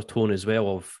undertone as well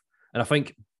of, and I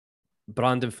think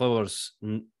Brandon Flowers,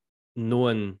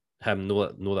 knowing him, know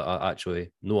that I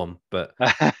actually know him, but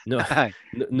no,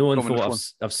 knowing Come on for the what phone.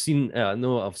 I've seen,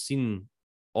 I've seen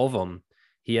of him,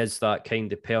 he is that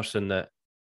kind of person that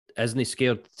isn't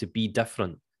scared to be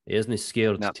different. He isn't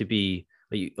scared No, to be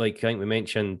like I think we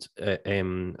mentioned. I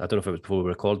don't know if it was before we were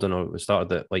recording or we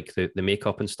started it, like the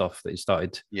makeup and stuff that he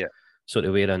started yeah. sort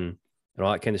of wearing and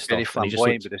all that kind of Very stuff, and he just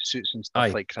flamboyant looked. with the suits and stuff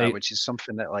Aye, like that, which is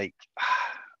something that like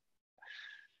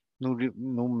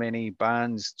no many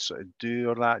bands sort of do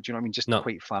or that. Do you know what I mean? Just no,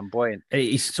 quite flamboyant.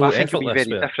 he's But so effortless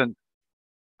with it.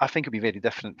 I think it'd be very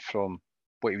different from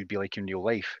what he would be like in real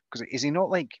life. Because is he not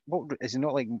like what? Is he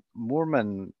not like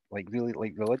Mormon, like really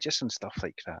like religious and stuff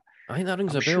like that? I think that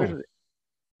rings I'm a bell. sure.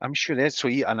 I'm sure it is. So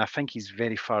he, and I think he's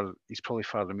very far. He's probably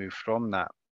far removed from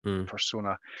that Mm.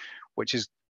 persona, which is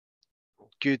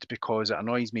good because it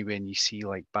annoys me when you see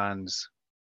like bands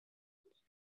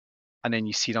and then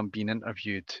you see them being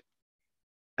interviewed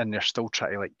and they're still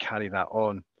trying to like carry that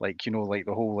on, like, you know, like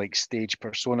the whole like stage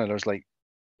persona. There's like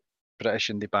British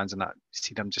indie bands and that. You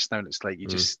see them just now, and it's like you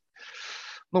just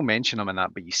no mention them in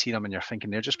that, but you see them and you're thinking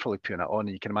they're just probably putting it on, and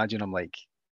you can imagine them like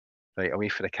right away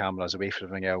for the cameras, away from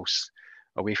everything else,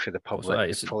 away from the So public. They've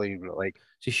it's probably like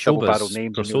double-barreled showbiz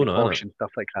names and really persona, isn't posh it? and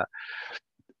stuff like that.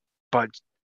 But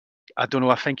I don't know.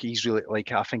 I think he's really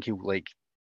like. I think he'll like.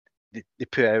 They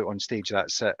put it out on stage.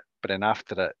 That's it. But then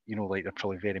after it, you know, like they're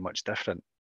probably very much different.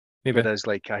 Maybe. Whereas,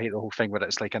 like, I hate the whole thing where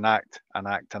it's like an act, an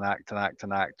act, an act, an act,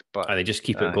 an act. But And they just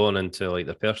keep it uh, going into like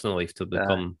their personal life to uh,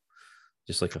 become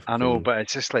just like a I know, fucking but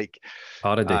it's just like,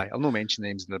 parody. I'll not mention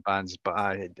names in the bands,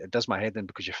 but it does my head in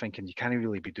because you're thinking you can't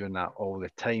really be doing that all the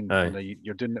time. Aye. You know,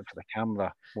 you're doing it for the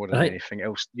camera more I than think anything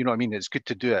else. You know what I mean? It's good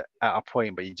to do it at a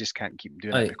point, but you just can't keep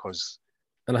doing it I because.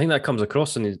 and I think that comes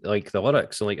across in like the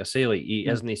lyrics. And like I say, like he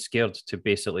Mm, isn't scared to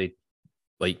basically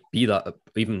like be that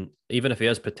even if he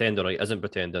is pretending or he isn't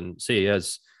pretending, say he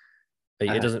is, like,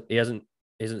 uh, he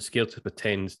isn't scared to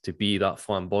pretend to be that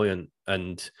flamboyant,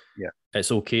 and yeah.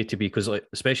 it's okay to be, because like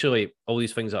especially all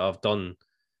these things that I've done,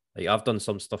 like I've done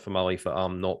some stuff in my life that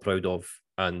I'm not proud of,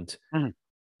 and Mhm.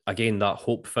 again that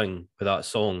hope thing with that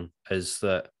song is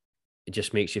that it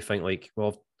just makes you think like,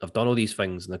 well, I've done all these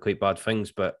things and they're quite bad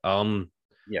things, but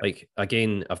Yeah. like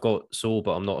again, I've got soul,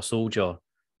 but I'm not a soldier.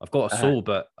 I've got a Uh, soul,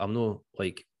 but I'm not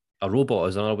like a robot.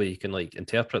 Is another way you can like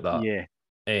interpret that. yeah.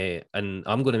 And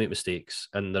I'm going to make mistakes,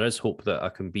 and there is hope that I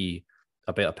can be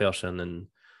a better person, and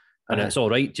Uh, it's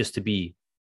all right just to be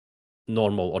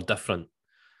normal or different,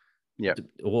 yeah.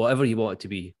 whatever you want it to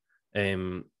be.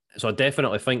 So I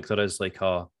definitely think there is like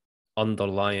a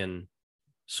underlying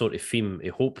sort of theme, a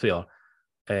hope there.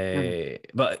 Mhm.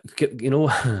 But you know,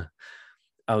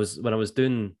 I was when I was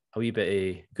doing a wee bit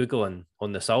of googling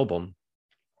on this album.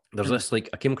 There's Mhm. this like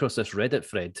I came across this Reddit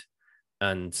thread,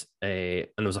 and there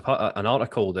was an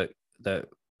article that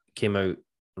came out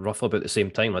roughly about the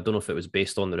same time. I don't know if it was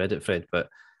based on the Reddit thread, but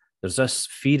there's this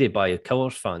theory by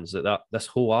Killers fans that this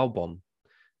whole album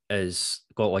is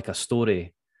got like a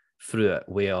story through it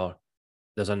where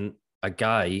there's a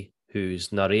guy who's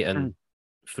Mhm. narrating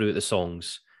through the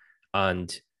songs,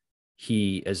 and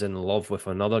he is in love with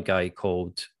another guy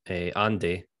called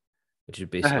Andy, which is Uh,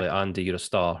 basically Andy, you're a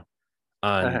star,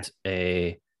 uh,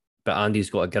 and but Andy's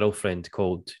got a girlfriend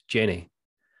called Jenny,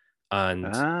 and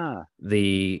ah.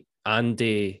 the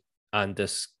Andy and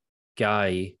this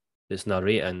guy that's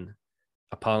narrating,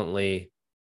 apparently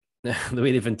the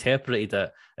way they've interpreted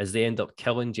it is they end up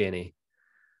killing Jenny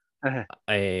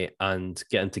Uh, and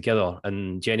getting together.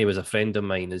 And Jenny was a friend of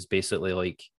mine. Is basically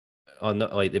like on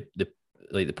like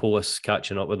the police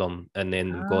catching up with them, and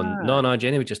then going, ah. no,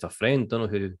 Jenny was just a friend. Don't know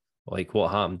who like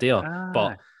what happened there, Ah.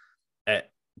 but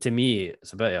it, to me,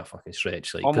 it's a bit of a fucking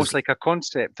stretch. Like Almost because like a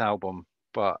concept album,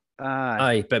 but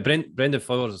aye, but Brendan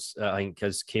Flowers, I think,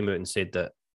 has came out and said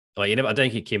that like I don't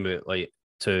think he came out like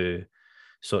to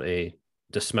sort of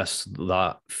dismiss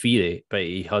that theory, but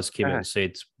he has came out uh, and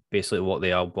said basically what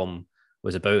the album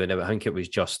was about, and I think it was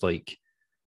just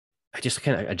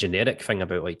kind of a generic thing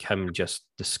about like him just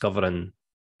discovering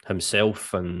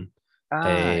himself, and ah.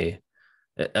 uh,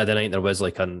 I don't think there was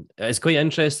like an. It's quite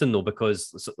interesting though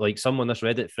because like someone this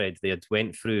Reddit thread they had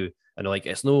went through and like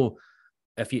it's no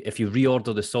if you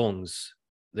reorder the songs,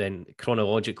 then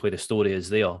chronologically the story is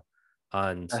there,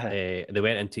 and Uh, they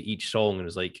went into each song and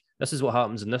was like, this is what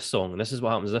happens in this song, and this is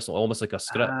what happens in this song, almost like a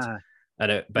script. ah.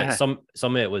 But Uh,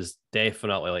 some of it was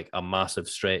definitely like a massive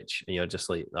stretch, and you're just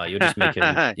like, nah, you're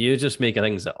just making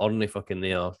things that aren't fucking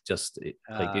there, just like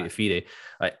ah. theory.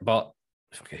 But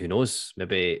who knows? I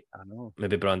know.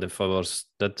 Maybe Brandon Flowers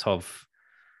did have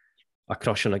a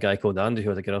crush on a guy called Andy who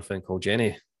had a girlfriend called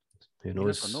Jenny. Who You never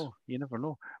knows? know. You never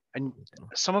know. And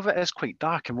some of it is quite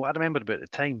dark. And what I remember about the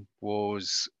time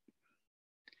was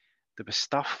there was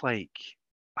stuff like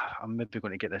I'm maybe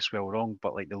going to get this well wrong,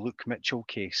 but like the Luke Mitchell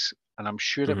case, and I'm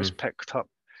sure it was Mm-hmm. picked up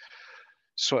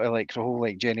sort of like the whole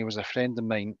like Jenny was a friend of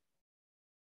mine.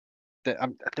 That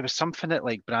there was something that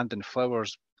like Brandon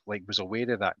Flowers like was aware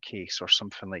of that case or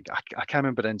something like I can't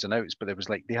remember the ins and outs, but there was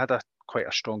like they had a quite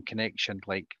a strong connection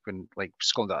like when like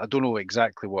Scotland. I don't know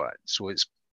exactly what, so it's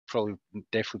probably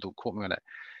definitely don't quote me on it.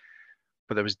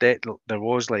 But there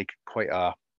was like quite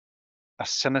a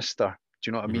sinister, do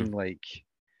you know what I Mm-hmm. mean? Like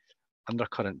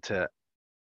undercurrent to it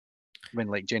when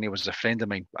like Jenny was a friend of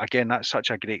mine. Again, that's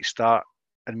such a great start.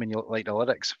 And when you like the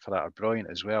lyrics for that are brilliant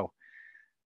as well.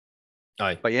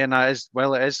 Aye. But yeah, no,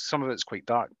 it is some of it's quite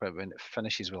dark, but when it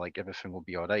finishes with like everything will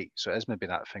be all right. So it is maybe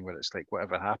that thing where it's like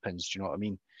whatever happens, do you know what I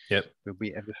mean? Yep.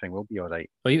 Everything will be all right.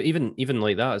 Well, even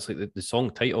like that, it's like the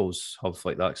song titles have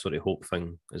like that sort of hope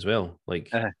thing as well. Like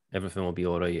Uh, everything will be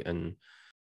all right, and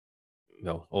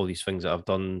well, all these things that I've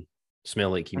done, Smell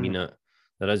Like You Mean It.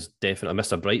 There is definitely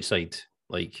Mr. Brightside,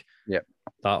 like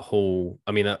that whole.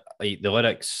 I mean, the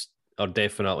lyrics are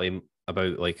definitely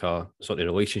about like a sort of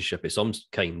relationship of some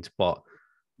kind, but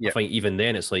I think even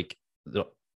then it's like,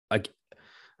 I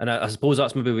suppose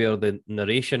that's maybe where the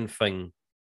narration thing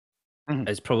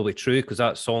is probably true, because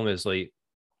that song is like,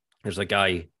 there's a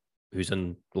guy who's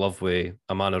in love with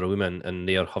a man or a woman, and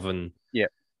they're having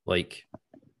like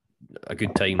a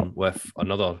good time with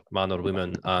another man or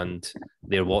woman, and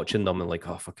they're watching them and like,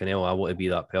 oh fucking hell, I want to be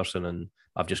that person, and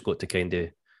I've just got to kind of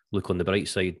look on the bright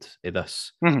side of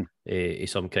this of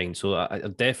some kind. So I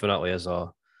definitely is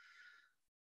an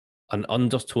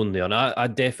undertone there, and I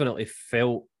definitely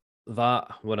felt that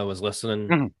when I was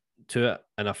listening to it,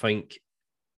 and I think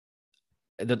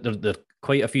there are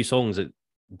quite a few songs that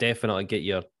definitely get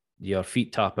your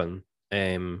feet tapping,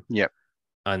 and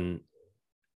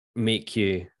make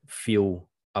you feel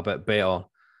a bit better.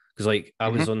 Because like I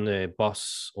was on the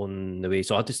bus on the way,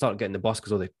 so I had to start getting the bus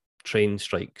because of the train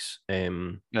strikes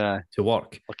to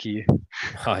work. Lucky you.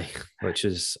 Hi, which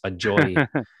is a joy.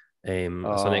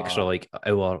 It's an extra like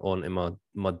hour onto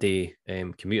my day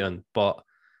commuting. But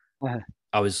I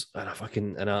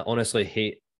honestly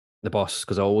hate the bus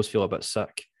because I always feel a bit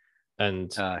sick.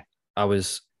 And I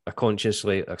sat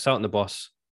on the bus,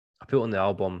 I put on the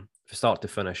album from start to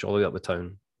finish all the way up the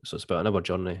town. So it's about an hour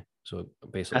journey. So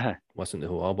basically listen to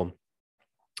the whole album.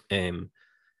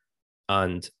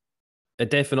 And it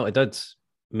definitely did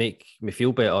make me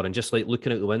feel better. And just like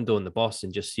looking out the window on the bus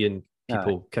and just seeing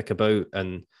people kick about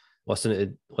and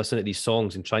listening to these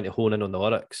songs and trying to hone in on the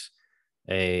lyrics,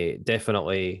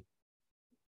 definitely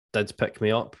did pick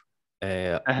me up.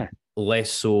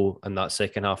 Less so in that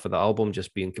second half of the album,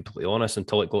 just being completely honest,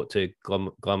 until it got to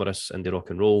Glamorous Indie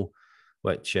Rock and Roll,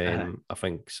 which I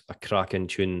think's a cracking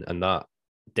tune, and that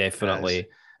definitely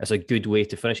is a good way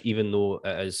to finish, even though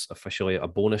it is officially a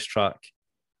bonus track.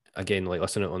 Again, like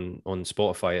listening on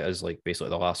Spotify, it is like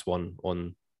basically the last one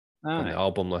on the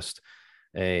album list,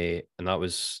 and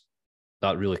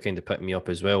that really kind of picked me up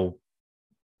as well.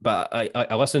 But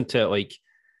I listened to it like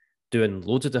doing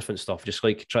loads of different stuff, just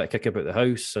like try to kick about the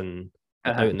house and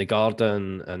out in the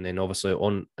garden, and then obviously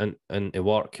on into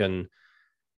work. And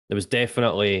there was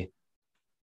definitely,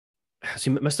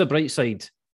 see, Mr. Brightside,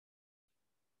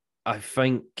 I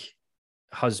think,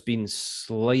 has been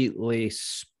slightly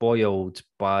spoiled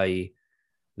by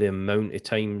the amount of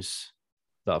times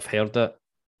that I've heard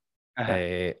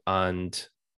it. And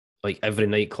like every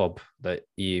nightclub that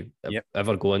you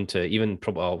ever go into, even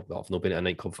probably, I've not been at a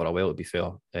nightclub for a while, to be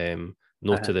fair. To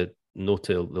the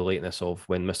lateness of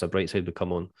when Mr. Brightside would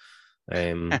come on.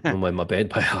 I'm in my bed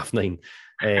by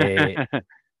 9:30.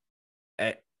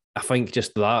 I think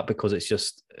just that, because it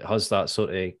has that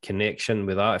sort of connection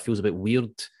with that. It feels a bit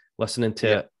weird listening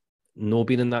to it, no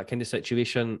being in that kind of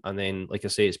situation. And then, like I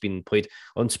say, it's been played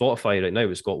on Spotify right now.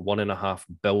 It's got 1.5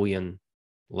 billion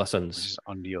listens, which is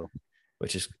unreal.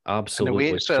 Which is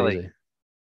absolutely crazy. Sort of like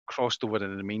crossed over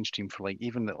into the mainstream for like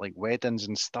even at like weddings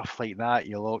and stuff like that.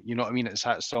 You know what I mean? It's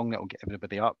that song that will get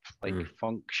everybody up, like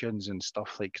functions and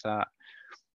stuff like that,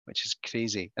 which is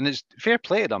crazy. And it's fair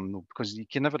play to them though, because you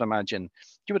can never imagine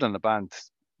you were in a band.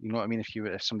 You know what I mean?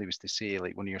 If somebody was to say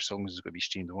like one of your songs is going to be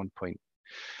streamed at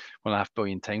 1.5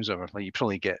 billion times over, like they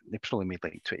probably made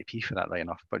like 20p for that, right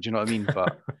enough. But do you know what I mean?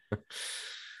 But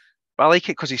I like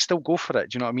it because they still go for it.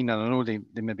 Do you know what I mean? And I know they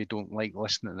maybe don't like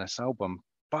listening to this album,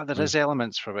 but there is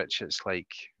elements for which it's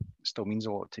like it still means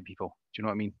a lot to people. Do you know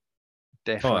what I mean?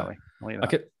 Definitely.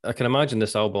 I can imagine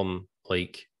this album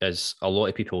like is a lot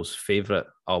of people's favorite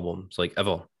albums like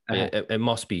ever. It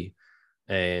must be.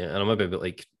 And I'm maybe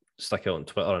like stick out on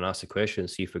Twitter and ask the question,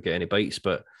 see if we get any bites.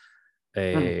 But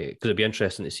because it'd be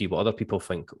interesting to see what other people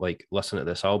think. Like listen to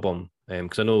this album,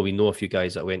 because I know we know a few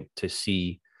guys that went to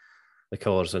see the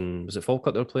Colours, and was it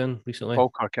Falkirk they were playing recently?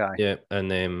 Falkirk, yeah,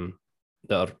 and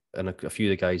that are, and a few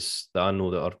of the guys that I know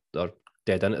that are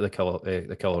dead into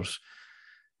the Colours.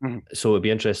 So it'd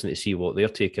be interesting to see what their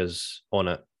take is on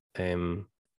it.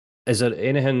 Is there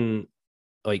anything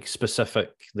like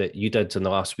specific that you did in the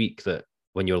last week that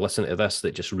when you were listening to this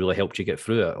that just really helped you get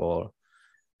through it? Or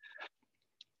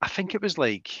I think it was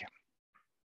like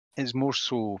it's more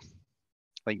so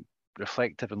like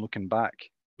reflective and looking back.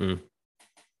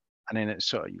 And then it's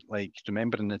sort of like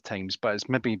remembering the times, but it's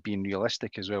maybe being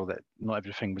realistic as well, that not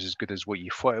everything was as good as what you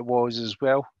thought it was as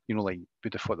well. You know, like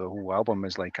would have thought the whole album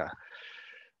was like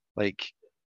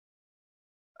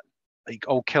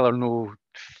all killer, no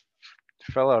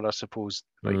filler, I suppose,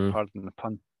 like pardon the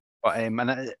pun. But and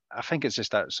I think it's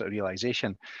just that sort of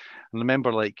realization. And I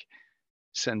remember like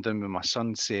sitting down with my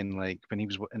son saying like when he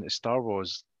was into Star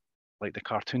Wars, like the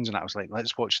cartoons, and I was like,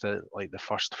 let's watch the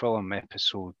first film,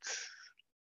 episode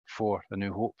 4, The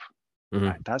New Hope.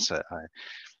 Mm-hmm. That's it.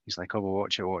 He's like, oh, we'll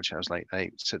watch it, watch it. I was like,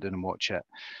 right, sit down and watch it.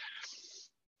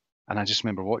 And I just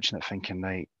remember watching it thinking,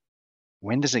 right,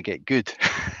 when does it get good?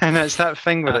 And it's that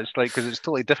thing where it's like, because it's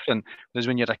totally different. Whereas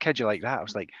when you're a kid, you're like that. I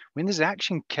was like, when does the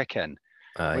action kick in?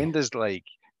 When does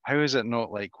how is it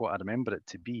not like what I remember it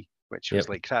to be? Which was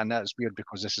like that. And that's weird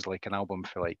because this is like an album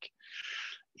for like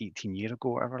 18 years ago,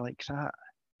 whatever, like that.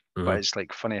 Mm-hmm. But it's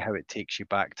like funny how it takes you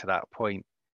back to that point.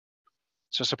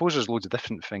 So I suppose there's loads of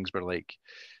different things where like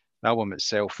the album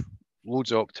itself,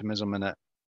 loads of optimism in it,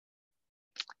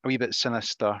 a wee bit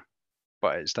sinister,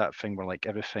 but it's that thing where like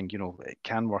everything, it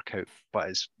can work out, but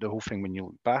it's the whole thing when you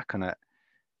look back on it,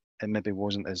 it maybe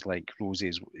wasn't as like rosy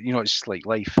as, it's just like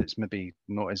life. It's maybe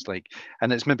not as like,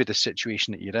 and it's maybe the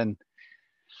situation that you're in.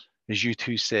 As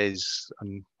U2 says,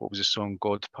 and what was the song,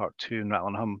 God Part 2 and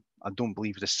Rattling Hum, I don't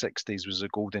believe the 60s was a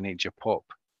golden age of pop.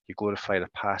 You glorify the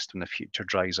past when the future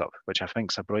dries up, which I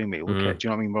think is a brilliant way to look at it. Do you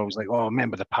know what I mean? Where I was like, oh,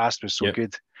 remember the past was so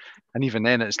good. And even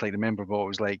then, it's like, remember what it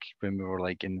was like when we were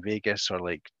like in Vegas or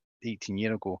like 18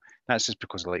 years ago. That's just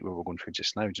because of like what we're going through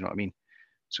just now. Do you know what I mean?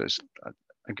 So it's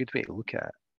a good way to look at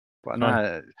it. But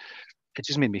no, it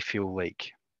just made me feel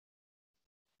like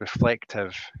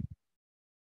reflective,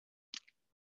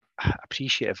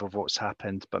 appreciative of what's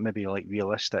happened, but maybe like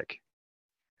realistic.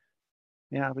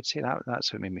 Yeah, I would say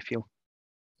that's how it made me feel.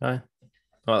 Aye.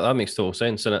 Well, that makes total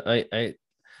sense. And I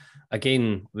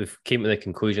again, we've came to the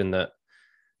conclusion that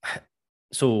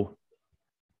so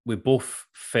we both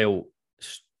felt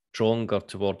stronger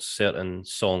towards certain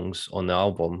songs on the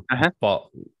album, but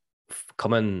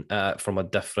coming at it from a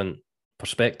different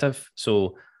perspective.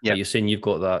 So like you're saying, you've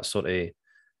got that sort of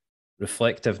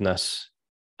reflectiveness.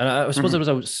 And I suppose there was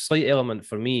a slight element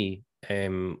for me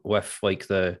with like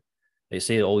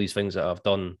say all these things that I've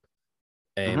done,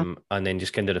 and then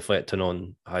just kind of reflecting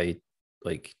on how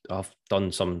like I've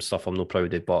done some stuff I'm not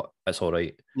proud of, but it's all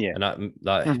right. Yeah. And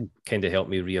that kind of helped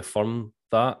me reaffirm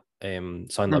that. Something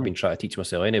that I've been trying to teach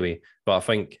myself anyway. But I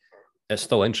think it's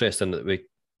still interesting that we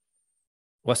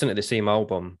listen to the same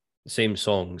album, the same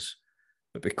songs,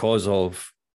 but because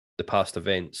of the past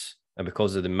events and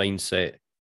because of the mindset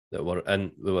that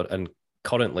we were in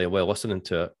currently while listening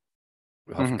to it,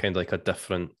 we have kind of like a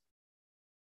different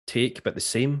take, but the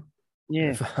same.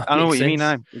 Yeah, I know what you mean.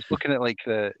 I was looking at like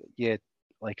the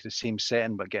same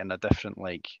setting, but getting a different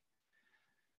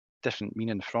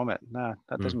meaning from it. Nah,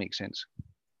 that does make sense.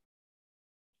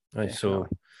 Right, so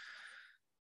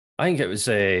I think it was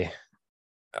a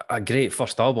great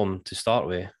first album to start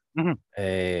with.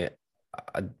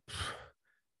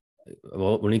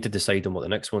 We'll need to decide on what the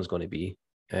next one's going to be.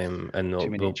 And too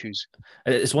many to choose.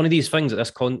 It's one of these things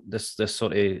that this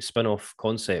sort of spin-off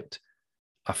concept,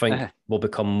 I think, will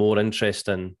become more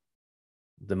interesting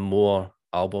the more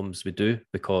albums we do,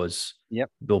 because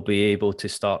we'll be able to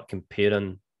start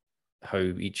comparing how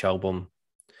each album,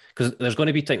 because there's going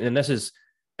to be time,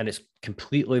 and it's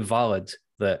completely valid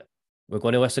that we're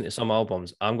going to listen to some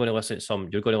albums, I'm going to listen to some,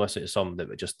 you're going to listen to some that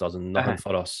it just does nothing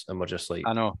for us, and we're just like,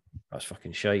 I know, that's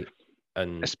fucking shite.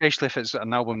 And especially if it's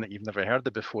an album that you've never heard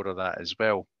of before or that as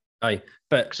well. Aye,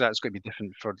 but because that's going to be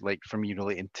different for me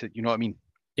relating to, you know what I mean?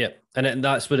 Yeah, and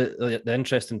that's where the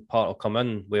interesting part will come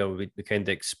in, where we kind of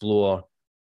explore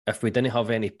if we didn't have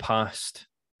any past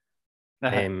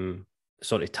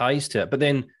sort of ties to it. But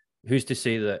then who's to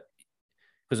say that?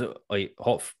 Because like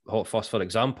Hot Fuss, for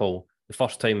example, the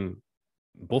first time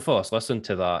both of us listened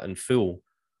to that in full,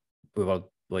 we were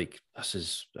like, "This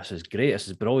is great. This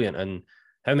is brilliant." And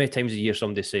how many times a year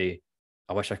somebody say,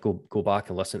 "I wish I could go back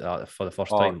and listen to that for the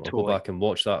first time, or go back and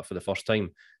watch that for the first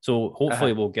time." So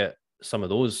hopefully we'll get some of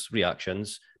those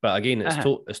reactions, but again,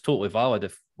 it's totally valid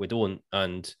if we don't,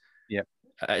 and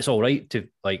it's all right to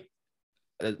like.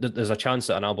 There's a chance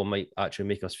that an album might actually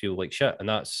make us feel like shit, and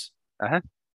that's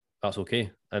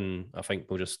okay. And I think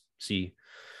we'll just see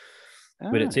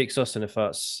where it takes us, and if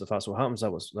that's what happens,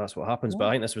 that's what happens. But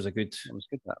I think this was a good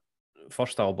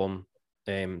first album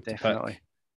to pick,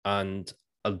 and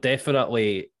I've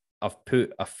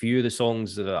put a few of the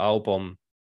songs of the album,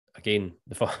 again,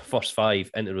 the first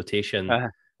 5 into rotation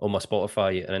on my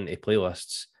Spotify and into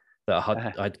playlists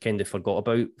that I'd kind of forgot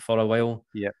about for a while.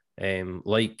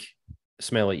 Like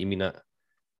Smell Like You Mean It.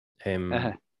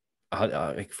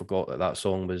 I forgot that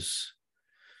song was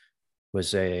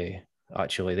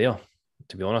actually there.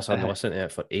 To be honest, I hadn't listened to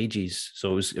it for ages,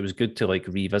 so it was good to like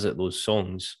revisit those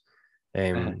songs,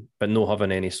 but not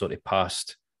having any sort of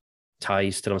past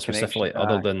ties to them specifically,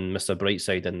 other than Mr.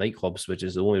 Brightside and Nightclubs, which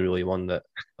is the only really one that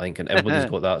I think, and everybody's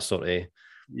got that sort of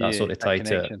tie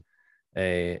to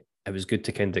it. it was good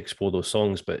to kind of explore those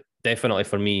songs. But definitely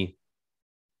for me,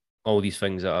 all these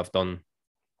things that I've done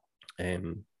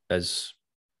is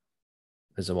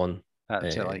the one.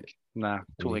 That's it. Like, nah,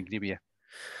 totally agree with you.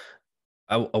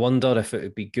 I wonder if it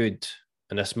would be good,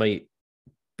 and this might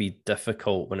be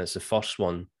difficult when it's the first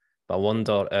one, but I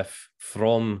wonder if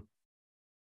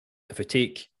we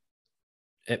take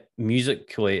it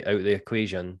musically out of the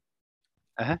equation,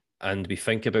 and we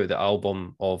think about the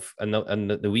album of in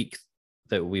the week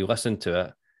that we listened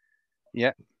to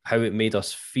it, how it made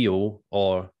us feel,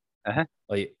 or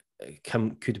like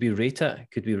could we rate it?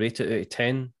 Could we rate it out of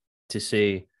 10 to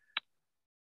say?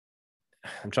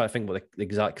 I'm trying to think what the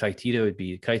exact criteria would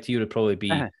be. The criteria would probably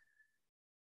be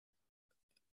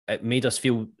it made us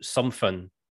feel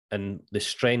something, and the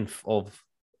strength of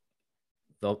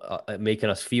making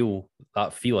us feel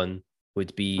that feeling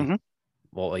would be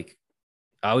well, like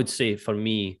I would say for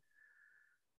me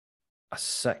a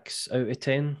 6 out of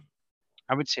 10.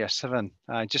 I would say a 7.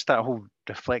 Just that whole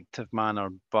reflective manner,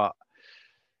 but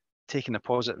taking the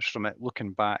positives from it,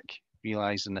 looking back,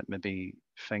 realizing that maybe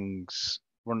things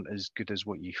weren't as good as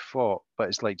what you thought, but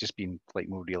it's like just being like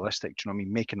more realistic. Do you know what I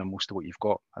mean? Making the most of what you've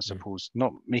got, I suppose.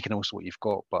 Not making the most of what you've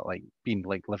got, but like being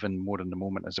like living more in the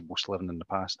moment as opposed to living in the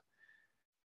past.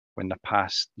 When the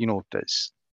past, you know,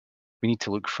 we need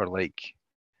to look for like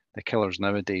the killers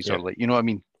nowadays, or like, you know what I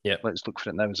mean? Yeah. Let's look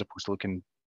for it now as opposed to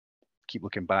keep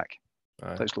looking back.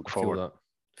 Let's look forward.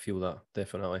 Feel that,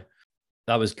 definitely.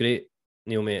 That was great,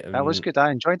 Neil, mate. That was good.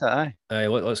 I enjoyed that.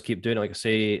 Let's keep doing it. Like I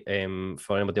say,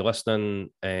 for anybody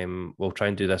listening, we'll try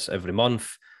and do this every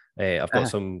month. I've got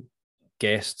some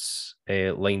guests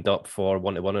lined up for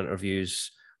one-to-one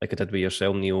interviews, like I did with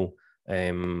yourself, Neil,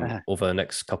 over the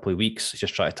next couple of weeks.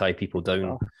 Just try to tie people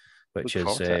down, which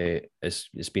is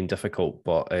it's been difficult,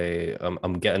 but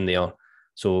I'm getting there.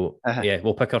 So yeah,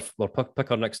 we'll pick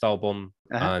our next album,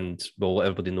 and we'll let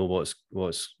everybody know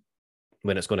what's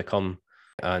when it's going to come,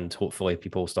 and hopefully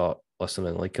people start listening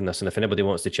and liking this. And if anybody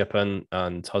wants to chip in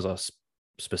and has a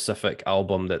specific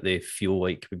album that they feel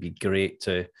like would be great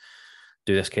to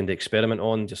do this kind of experiment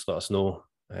on, just let us know,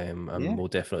 and we'll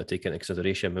definitely take it into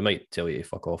consideration. We might tell you to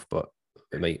fuck off, but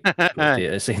we might do it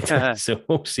at the same time. So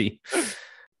we'll see.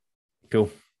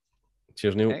 Cool.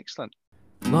 Cheers, Neil. Excellent.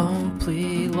 Long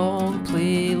play, long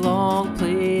play, long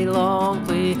play, long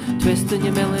play, twisting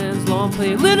your melons, long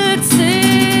play,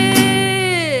 Lunatics.